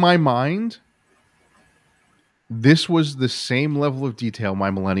 In my mind, this was the same level of detail my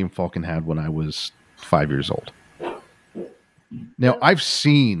Millennium Falcon had when I was 5 years old. Now, I've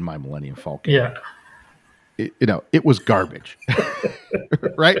seen my Millennium Falcon. yeah. It was garbage.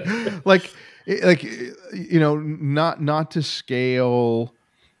 Right? Like, not to scale.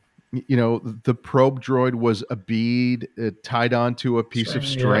 The probe droid was a bead tied onto a piece of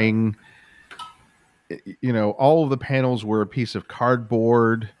string. All of the panels were a piece of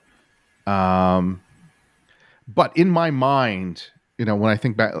cardboard. But in my mind, when I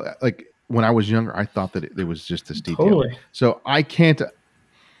think back, like when I was younger, I thought that it was just this detail. Totally. So I can't,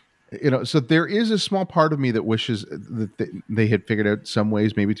 so there is a small part of me that wishes that they had figured out some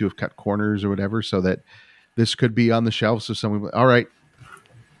ways maybe to have cut corners or whatever, so that this could be on the shelf. So someone, all right,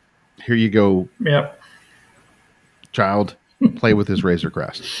 here you go. Yep. Child, play with his Razor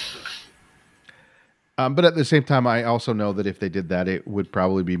Crest. But at the same time, I also know that if they did that, it would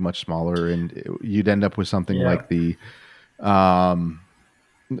probably be much smaller, and you'd end up with something like the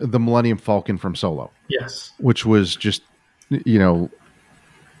Millennium Falcon from Solo. Yes. Which was just,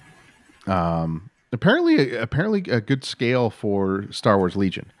 apparently a good scale for Star Wars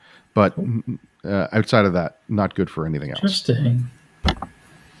Legion, but outside of that, not good for anything else. Interesting.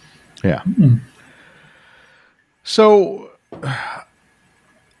 Yeah. So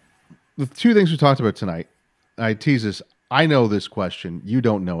the two things we talked about tonight, I tease this. I know this question. You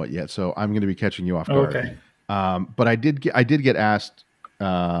don't know it yet, so I'm going to be catching you off guard. Okay. But I did get asked.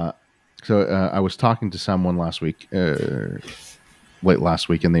 I was talking to someone last week, late last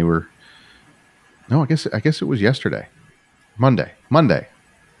week, and they were. No, I guess it was yesterday, Monday.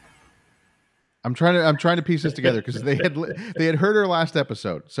 I'm trying to piece this together because they had heard our last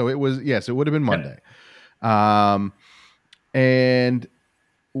episode, so it would have been Monday. And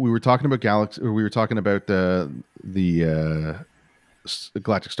we were talking about we were talking about the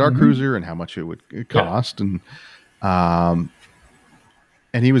Galactic Starcruiser and how much it would cost, and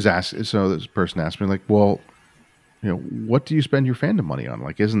he was asked. So this person asked me, like, well, what do you spend your fandom money on?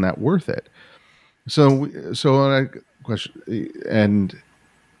 Like, isn't that worth it? Question, and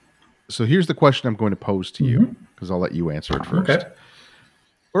so here's the question I'm going to pose to you, because I'll let you answer it first. Okay.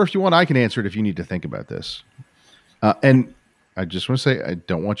 Or if you want, I can answer it if you need to think about this. And I just want to say, I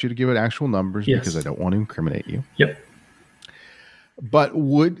don't want you to give it actual numbers because I don't want to incriminate you. Yep. But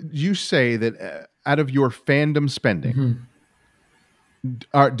would you say that out of your fandom spending,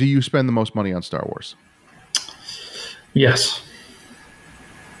 do you spend the most money on Star Wars? You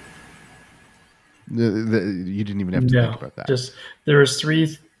didn't even have to think about that. Just there's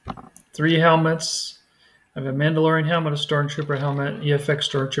three helmets. I have a Mandalorian helmet, a Stormtrooper helmet, EFX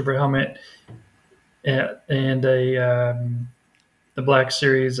Stormtrooper helmet, and the Black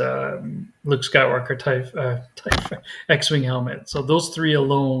Series Luke Skywalker type X-wing helmet. So those three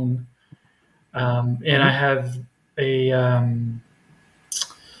alone, and I have a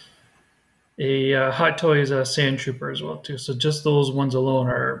Hot Toys Sand Trooper as well too. So just those ones alone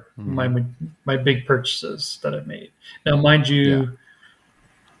are my big purchases that I've made. Now, mind you,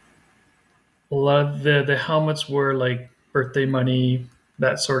 a lot of the helmets were like birthday money,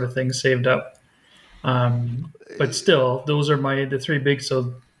 that sort of thing saved up. But still, those are the three big.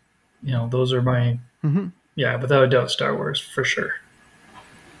 So, those are my, without a doubt, Star Wars for sure.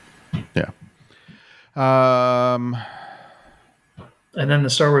 Yeah. And then the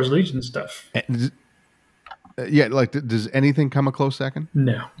Star Wars Legion stuff. Does anything come a close second?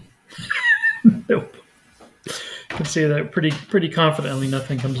 No. Nope. I can say that pretty confidently.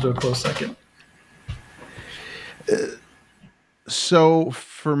 Nothing comes to a close second. So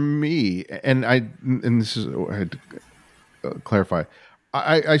for me, and this is, I had to clarify,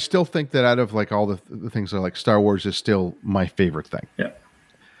 I still think that out of like all the things that like Star Wars is still my favorite thing. Yeah.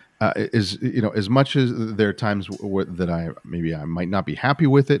 Is as much as there are times that I might not be happy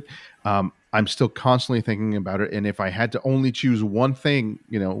with it, I'm still constantly thinking about it. And if I had to only choose one thing,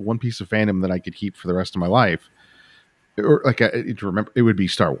 one piece of fandom that I could keep for the rest of my life, or like to remember, it would be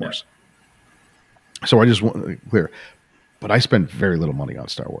Star Wars. Yeah. So I just want to clear, but I spend very little money on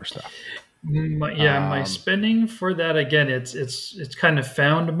Star Wars stuff. My spending for that, again, it's kind of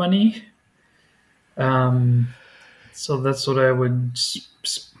found money. So that's what I would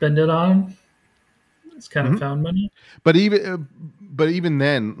spend it on. It's kind of found money. But even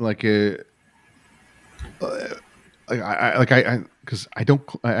then, because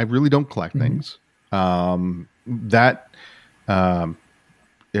I really don't collect things. Part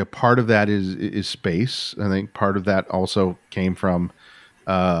of that is space. I think part of that also came from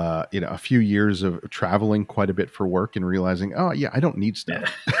a few years of traveling quite a bit for work and realizing, I don't need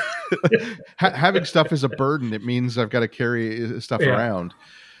stuff. Having stuff is a burden. It means I've got to carry stuff around.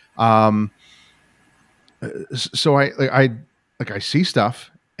 So I see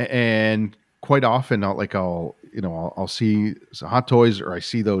stuff, and quite often I'll see Hot Toys, or I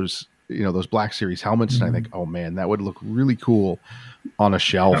see those Black Series helmets, and I think, oh man, that would look really cool on a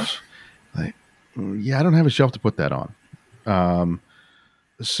shelf. I don't have a shelf to put that on.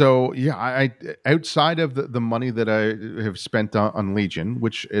 So I outside of the money that I have spent on Legion,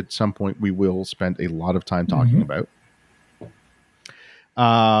 which at some point we will spend a lot of time talking about.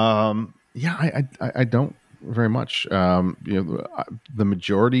 I don't very much. The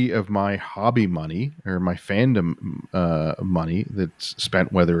majority of my hobby money or my fandom money that's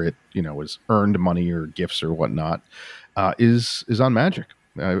spent, whether it is earned money or gifts or whatnot, is on Magic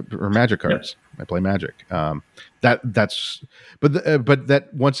or Magic cards. I play Magic. But that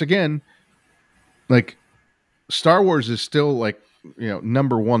once again, like Star Wars is still like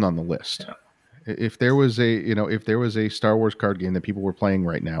number one on the list. Yeah. If there was a Star Wars card game that people were playing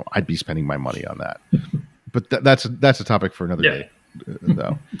right now, I'd be spending my money on that. But that's a topic for another day,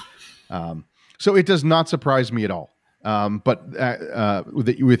 though. So it does not surprise me at all. But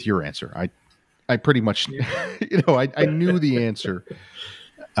with your answer, I pretty much I knew the answer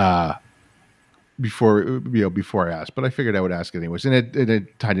before I asked, but I figured I would ask anyways, and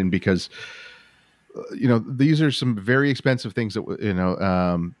it tied in because these are some very expensive things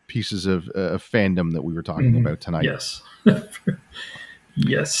that pieces of fandom that we were talking about tonight. Yes.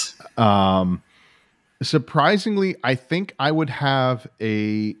 Yes. Surprisingly, I think I would have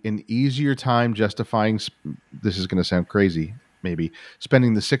an easier time justifying. This is going to sound crazy, maybe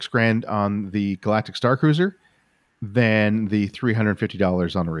spending the $6,000 on the Galactic Starcruiser than the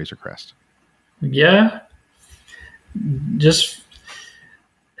 $350 on a Razor Crest. Yeah. Just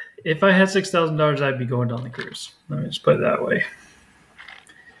if I had $6,000, I'd be going down the cruise. Let me just put it that way,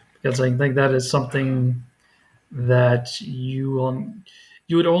 because I think that is something that you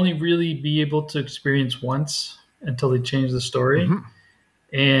would only really be able to experience once until they change the story.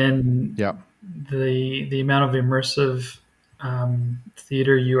 And the amount of immersive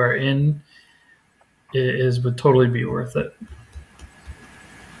theater you are in would totally be worth it.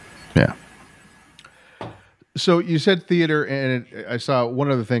 Yeah. So you said theater, and I saw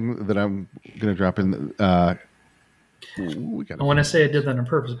one other thing that I'm going to drop in. We got I want to say I did that on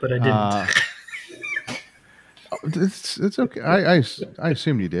purpose, but I didn't. It's okay. I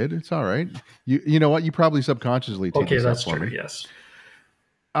assumed you did. It's all right. You know what? You probably subconsciously teed Okay, this up that's for true. me. Yes.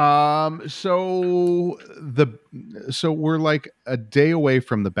 So we're like a day away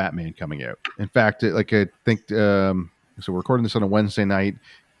from the Batman coming out. In fact, I think so. We're recording this on a Wednesday night.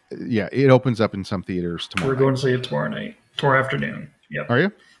 Yeah, it opens up in some theaters tomorrow We're going night. to see it tomorrow night, tomorrow afternoon. Yep. Are you?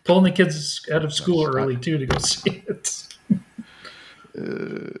 Pulling the kids out of school Nice. early too to go see it.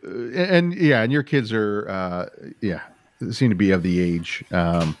 And yeah, and your kids are seem to be of the age.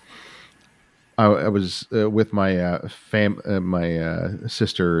 I was with my my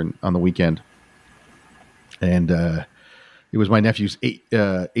sister on the weekend, and it was my nephew's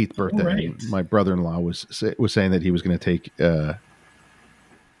eighth birthday. Right. And my brother-in-law was saying that he was going to take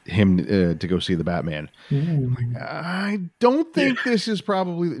him to go see the Batman. I don't think this is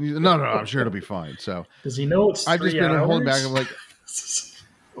probably no. I'm sure it'll be fine. So does he know it's I've just been holding back. I'm like,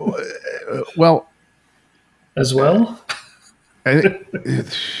 well, as well.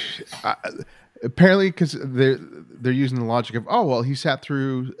 Apparently, because they're using the logic of, oh well, he sat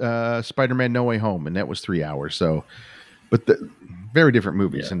through Spider-Man: No Way Home, and that was 3 hours. So, but very different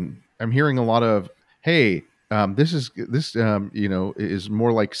movies, and I'm hearing a lot of, hey, this is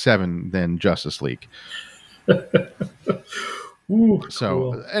more like 7 than Justice League. Ooh, So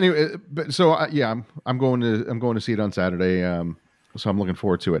cool. anyway, but so I'm going to see it on Saturday. So I'm looking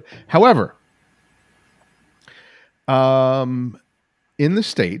forward to it. However, in the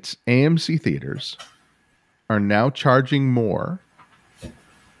States, AMC theaters are now charging more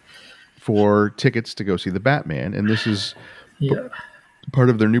for tickets to go see the Batman, and this is part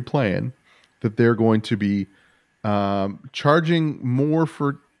of their new plan that they're going to be charging more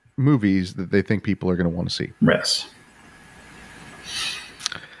for movies that they think people are going to want to see. Yes.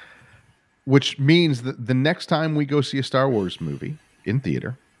 Which means that the next time we go see a Star Wars movie in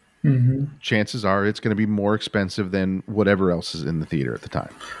theater, chances are it's going to be more expensive than whatever else is in the theater at the time.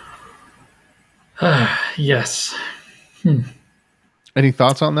 Yes. Any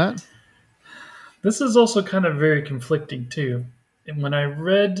thoughts on that? This is also kind of very conflicting too. And when I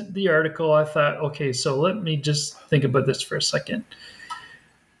read the article, I thought, okay, so let me just think about this for a second.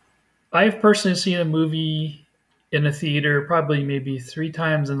 I've personally seen a movie in a theater probably maybe 3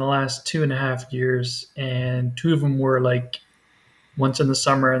 times in the last 2.5 years, and 2 of them were like once in the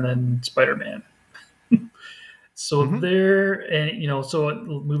summer and then Spider-Man. So so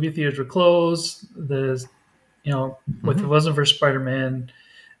movie theaters were closed. If it wasn't for Spider-Man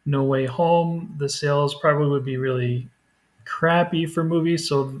No Way Home, the sales probably would be really crappy for movies.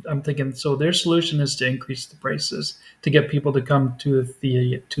 So I'm thinking, so their solution is to increase the prices to get people to come to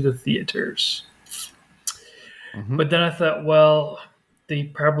the theaters. But then I thought, well, they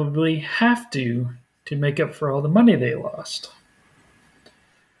probably have to make up for all the money they lost.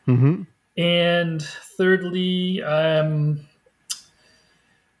 And thirdly,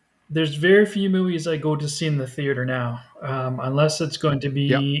 there's very few movies I go to see in the theater now, unless it's going to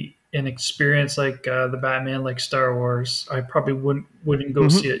be an experience like the Batman, like Star Wars. I probably wouldn't go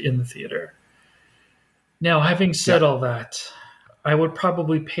see it in the theater. Now, having said all that, I would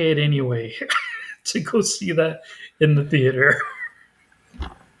probably pay it anyway to go see that in the theater.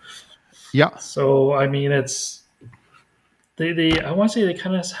 Yeah. So I mean, it's they I want to say they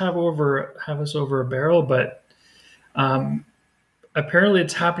kind of have us over a barrel, but apparently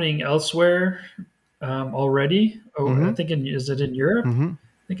it's happening elsewhere already. I think is it in Europe? I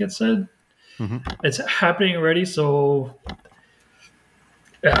think it said it's happening already. So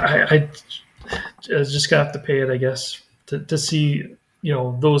I just gonna have to pay it, I guess, to see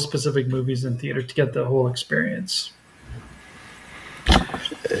those specific movies in theater to get the whole experience.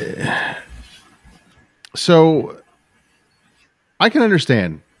 So I can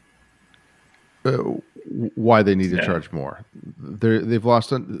understand why they need to charge more. They've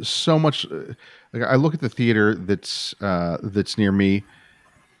lost so much. Like I look at the theater that's near me.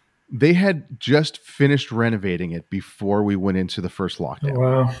 They had just finished renovating it before we went into the first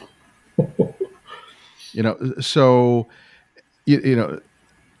lockdown. Wow. So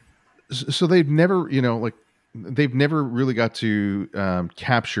they've never, they've never really got to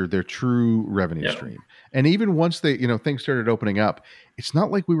capture their true revenue stream. And even once they, things started opening up, it's not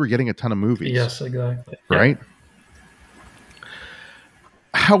like we were getting a ton of movies. Yes, exactly. Right. Yeah.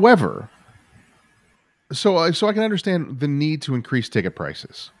 However, so I can understand the need to increase ticket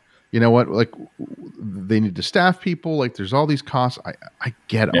prices. You know what? Like they need to staff people. Like there's all these costs. I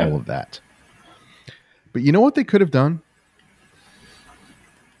get all of that. But you know what they could have done?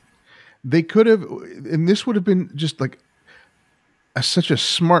 They could have, and this would have been just like such a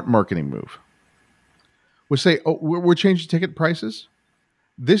smart marketing move. Would say, oh, we're changing ticket prices.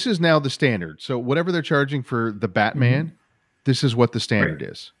 This is now the standard. So whatever they're charging for the Batman, this is what the Right. standard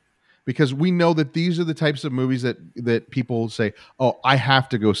is. Because we know that these are the types of movies that people say, oh, I have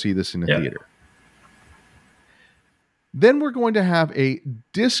to go see this in the Yeah. theater. Then we're going to have a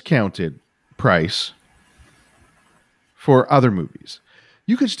discounted price for other movies.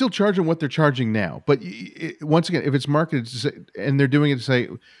 You could still charge them what they're charging now, but once again, if it's marketed to say, and they're doing it to say,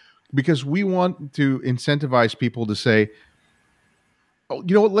 because we want to incentivize people to say, oh,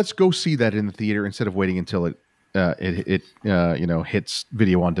 you know what, let's go see that in the theater instead of waiting until it hits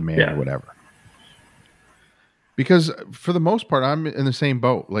video on demand or whatever. Because for the most part, I'm in the same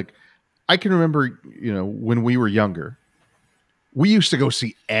boat. Like, I can remember, when we were younger, we used to go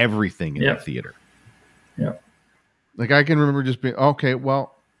see everything in the theater. Yeah. Like, I can remember just being, okay,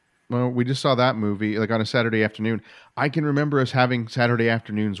 well, we just saw that movie, like on a Saturday afternoon. I can remember us having Saturday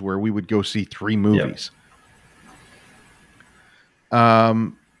afternoons where we would go see 3 movies.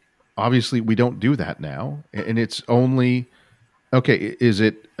 Obviously, we don't do that now. And it's only, okay, is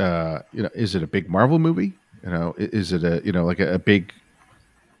it a big Marvel movie? Is it a big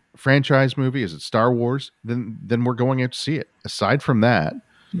franchise movie? Is it Star Wars? Then we're going out to see it. Aside from that,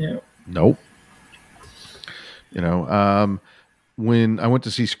 nope. When I went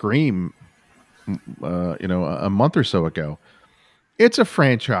to see Scream, a month or so ago, it's a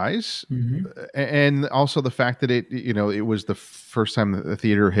franchise, and also the fact that it was the first time that the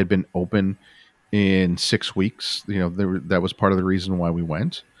theater had been open in 6 weeks. That was part of the reason why we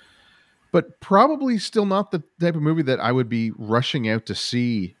went. But probably still not the type of movie that I would be rushing out to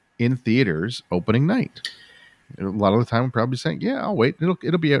see in theaters opening night. A lot of the time, I'm probably saying, "Yeah, I'll wait.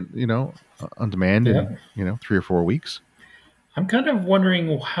 It'll be out, on demand in 3 or 4 weeks." I'm kind of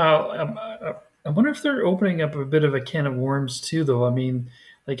wondering how. I wonder if they're opening up a bit of a can of worms too, though. I mean,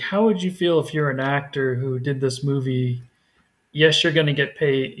 like, how would you feel if you're an actor who did this movie? Yes, you're going to get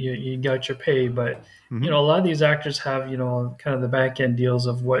paid. You got your pay, but a lot of these actors have kind of the back end deals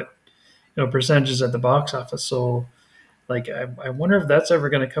of what percentages at the box office. So, like, I wonder if that's ever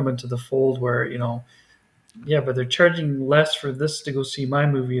going to come into the fold where but they're charging less for this to go see my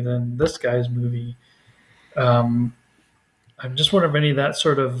movie than this guy's movie. I'm just wondering if any of that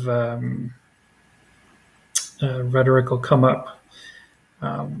sort of rhetoric will come up.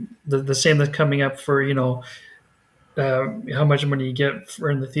 The same that's coming up for how much money you get for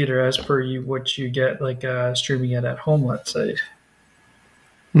in the theater as per what you get like streaming it at home, let's say.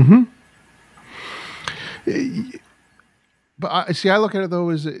 But I look at it though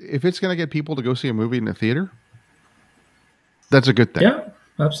as if it's going to get people to go see a movie in the theater, that's a good thing. Yeah,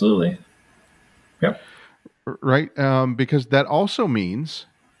 absolutely. Yep. Right, because that also means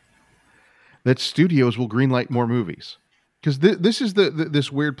that studios will greenlight more movies. Because this is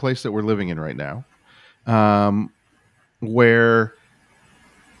this weird place that we're living in right now, where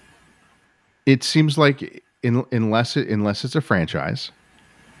it seems like unless it's a franchise,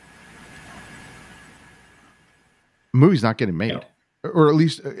 movie's not getting made, or at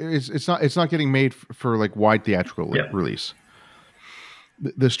least it's not getting made for like wide theatrical release.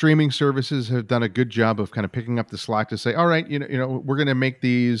 The streaming services have done a good job of kind of picking up the slack to say, all right, we're going to make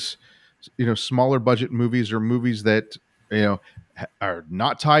these, smaller budget movies or movies that, are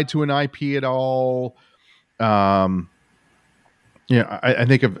not tied to an IP at all. I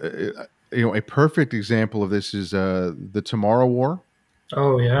think of, a perfect example of this is the Tomorrow War.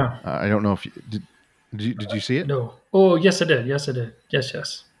 Oh yeah. I don't know if did you see it? No. Oh yes, I did. Yes, I did.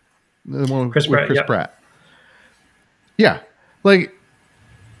 Yes. The one with Chris Pratt. Yeah, like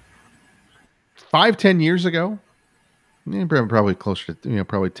 5-10 years ago, probably closer to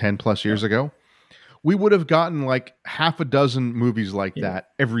probably 10 plus years ago, we would have gotten like half a dozen movies like that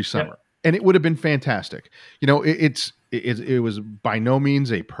every summer, and it would have been fantastic. It was by no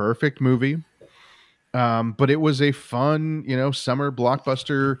means a perfect movie, but it was a fun summer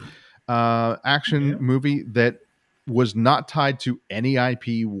blockbuster action movie that was not tied to any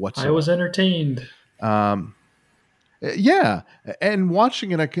IP whatsoever. I was entertained. Yeah, and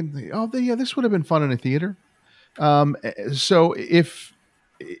watching it, I can think, this would have been fun in a theater. So if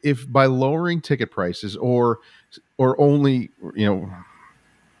by lowering ticket prices or only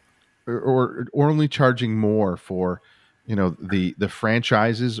or only charging more for the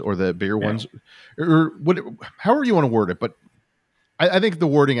franchises or the bigger ones, or however you want to word it, but I think the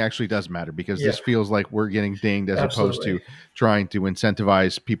wording actually does matter because this feels like we're getting dinged as opposed to trying to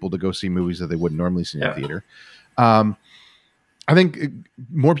incentivize people to go see movies that they wouldn't normally see in the theater. I think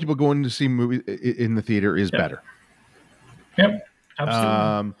more people going to see movies in the theater is Yep. better. Yep.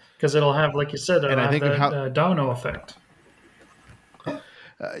 Absolutely. Because it'll have, like you said, And it'll I have think of how, that domino effect.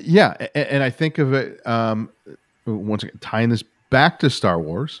 yeah, and I think of it once again tying this back to Star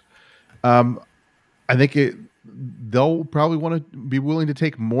Wars. I think they'll probably want to be willing to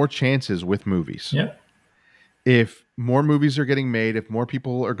take more chances with movies. Yeah. If more movies are getting made, if more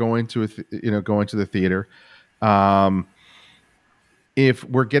people are going to going to the theater, um, if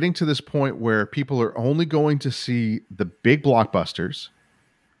we're getting to this point where people are only going to see the big blockbusters,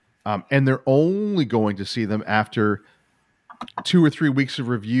 and they're only going to see them after 2 or 3 weeks of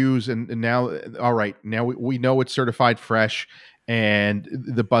reviews, and now, all right, now we know it's certified fresh, and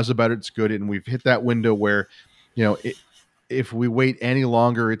the buzz about it's good, and we've hit that window where, if we wait any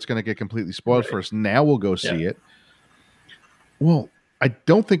longer, it's going to get completely spoiled Right. for us. Now we'll go see it. Well, I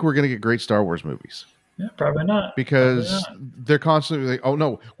don't think we're going to get great Star Wars movies. Yeah, probably not. Because they're constantly like, oh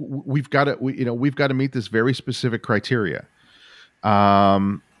no, we've got to meet this very specific criteria.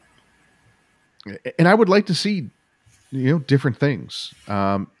 And I would like to see, different things.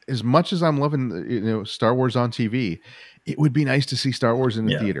 As much as I'm loving, Star Wars on TV, it would be nice to see Star Wars in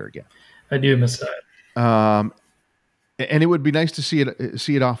the theater again. I do miss that. And it would be nice to see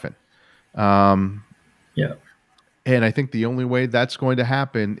it often. Yeah. And I think the only way that's going to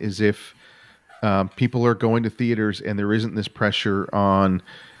happen is if people are going to theaters and there isn't this pressure on,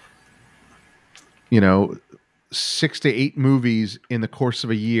 6 to 8 movies in the course of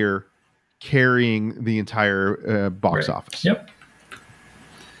a year carrying the entire box office. Yep.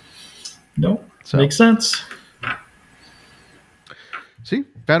 Nope. So, makes sense. See,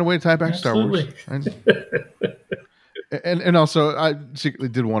 found a way to tie back Absolutely. Star Wars. And also, I secretly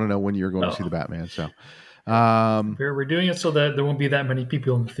did want to know when you were going to see the Batman. So we're doing it so that there won't be that many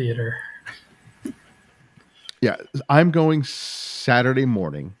people in the theater. Yeah, I'm going Saturday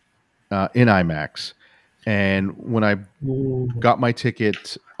morning in IMAX. And when I got my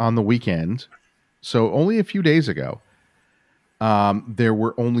ticket on the weekend, so only a few days ago, there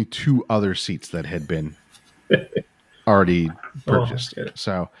were only 2 other seats that had been already purchased.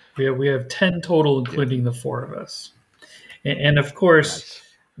 So we have 10 total, including the 4 of us. And of course,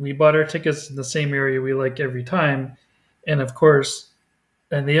 we bought our tickets in the same area we like every time. And of course,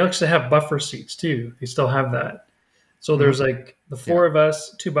 and they actually have buffer seats too. They still have that. So there's like the 4 of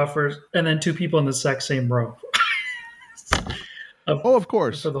us, 2 buffers, and then 2 people in the exact same row. Of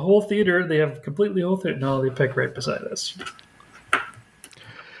course. For the whole theater, they have completely whole theater. No, they pick right beside us.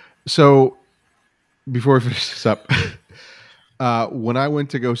 So before we finish this up, when I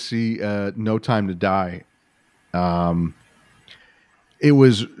went to go see No Time to Die, it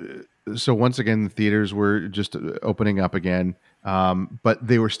was so once again the theaters were just opening up again, but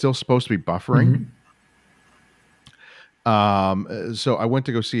they were still supposed to be buffering. So I went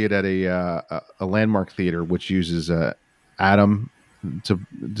to go see it at a Landmark theater, which uses Atom to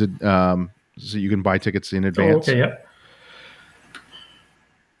so you can buy tickets in advance. Oh, okay, yeah.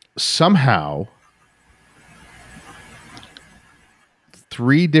 Somehow,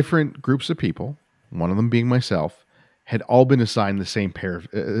 3 different groups of people, one of them being myself, had all been assigned the same pair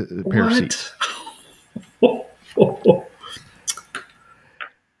of seats.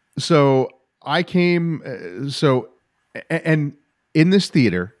 So I came. And in this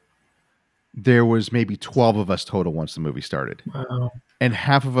theater, there was maybe 12 of us total once the movie started. Wow. And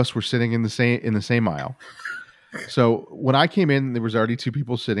half of us were sitting in the same aisle. So when I came in, there was already 2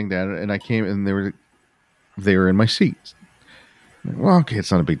 people sitting down, and I came and they were in my seats. Well, okay,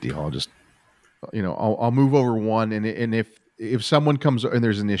 it's not a big deal. I'll just, I'll move over one, and if someone comes and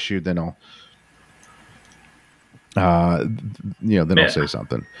there's an issue, then I'll say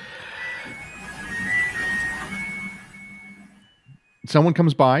something. Someone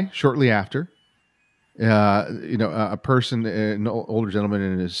comes by shortly after. A person, an older gentleman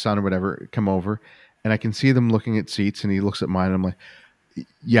and his son or whatever, come over, and I can see them looking at seats, and he looks at mine, and I'm like,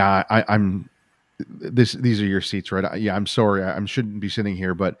 "Yeah, I'm. These are your seats, right? Yeah, I'm sorry, I shouldn't be sitting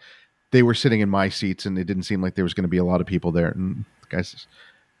here, but they were sitting in my seats, and it didn't seem like there was going to be a lot of people there." And the guy says,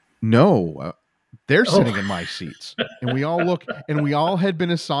 "No, they're sitting in my seats," and we all look, and we all had been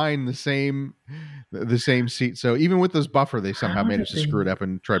assigned the same seat. So even with this buffer, they somehow managed to screw it up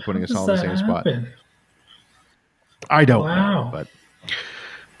and try putting us all in the same spot. I don't know, but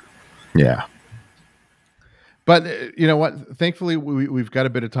yeah. But you know what? Thankfully, we've got a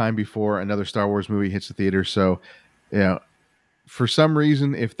bit of time before another Star Wars movie hits the theater. So, for some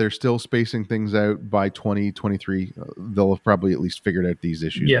reason, if they're still spacing things out by 2023, they'll have probably at least figured out these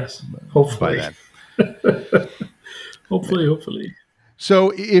issues. Yes, hopefully. By then. Hopefully.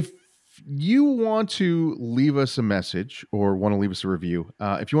 So if you want to leave us a message or want to leave us a review,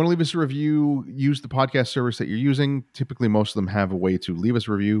 if you want to leave us a review, use the podcast service that you're using. Typically, most of them have a way to leave us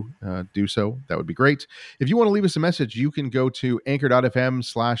a review. Do so. That would be great. If you want to leave us a message, you can go to anchor.fm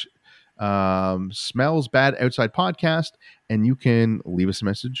slash smells bad outside podcast, and you can leave us a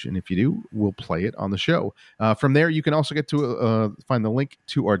message, and if you do, we'll play it on the show. From there, you can also get to find the link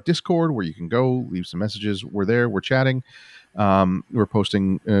to our Discord, where you can go leave some messages. We're there, we're chatting, we're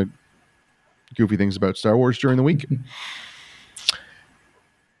posting goofy things about Star Wars during the week.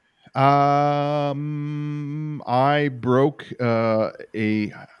 I broke I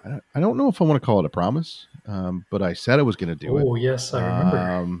don't know if I want to call it a promise, but I said I was going to do it. Oh, yes, I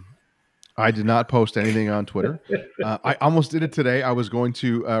remember. I did not post anything on Twitter. I almost did it today. I was going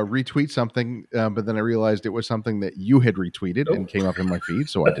to retweet something, but then I realized it was something that you had retweeted and came up in my feed,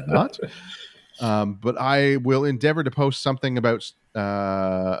 so I did not. But I will endeavor to post something about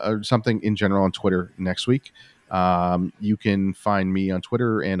or something in general on Twitter next week. You can find me on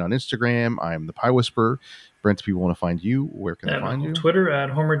Twitter and on Instagram. I'm the Pie Whisperer. Brent, if people want to find you, where can they find you? Twitter at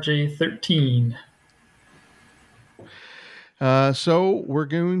HomerJ13. So we're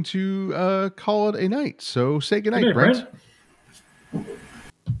going to call it a night. So say goodnight, Good night, Brent. Brent.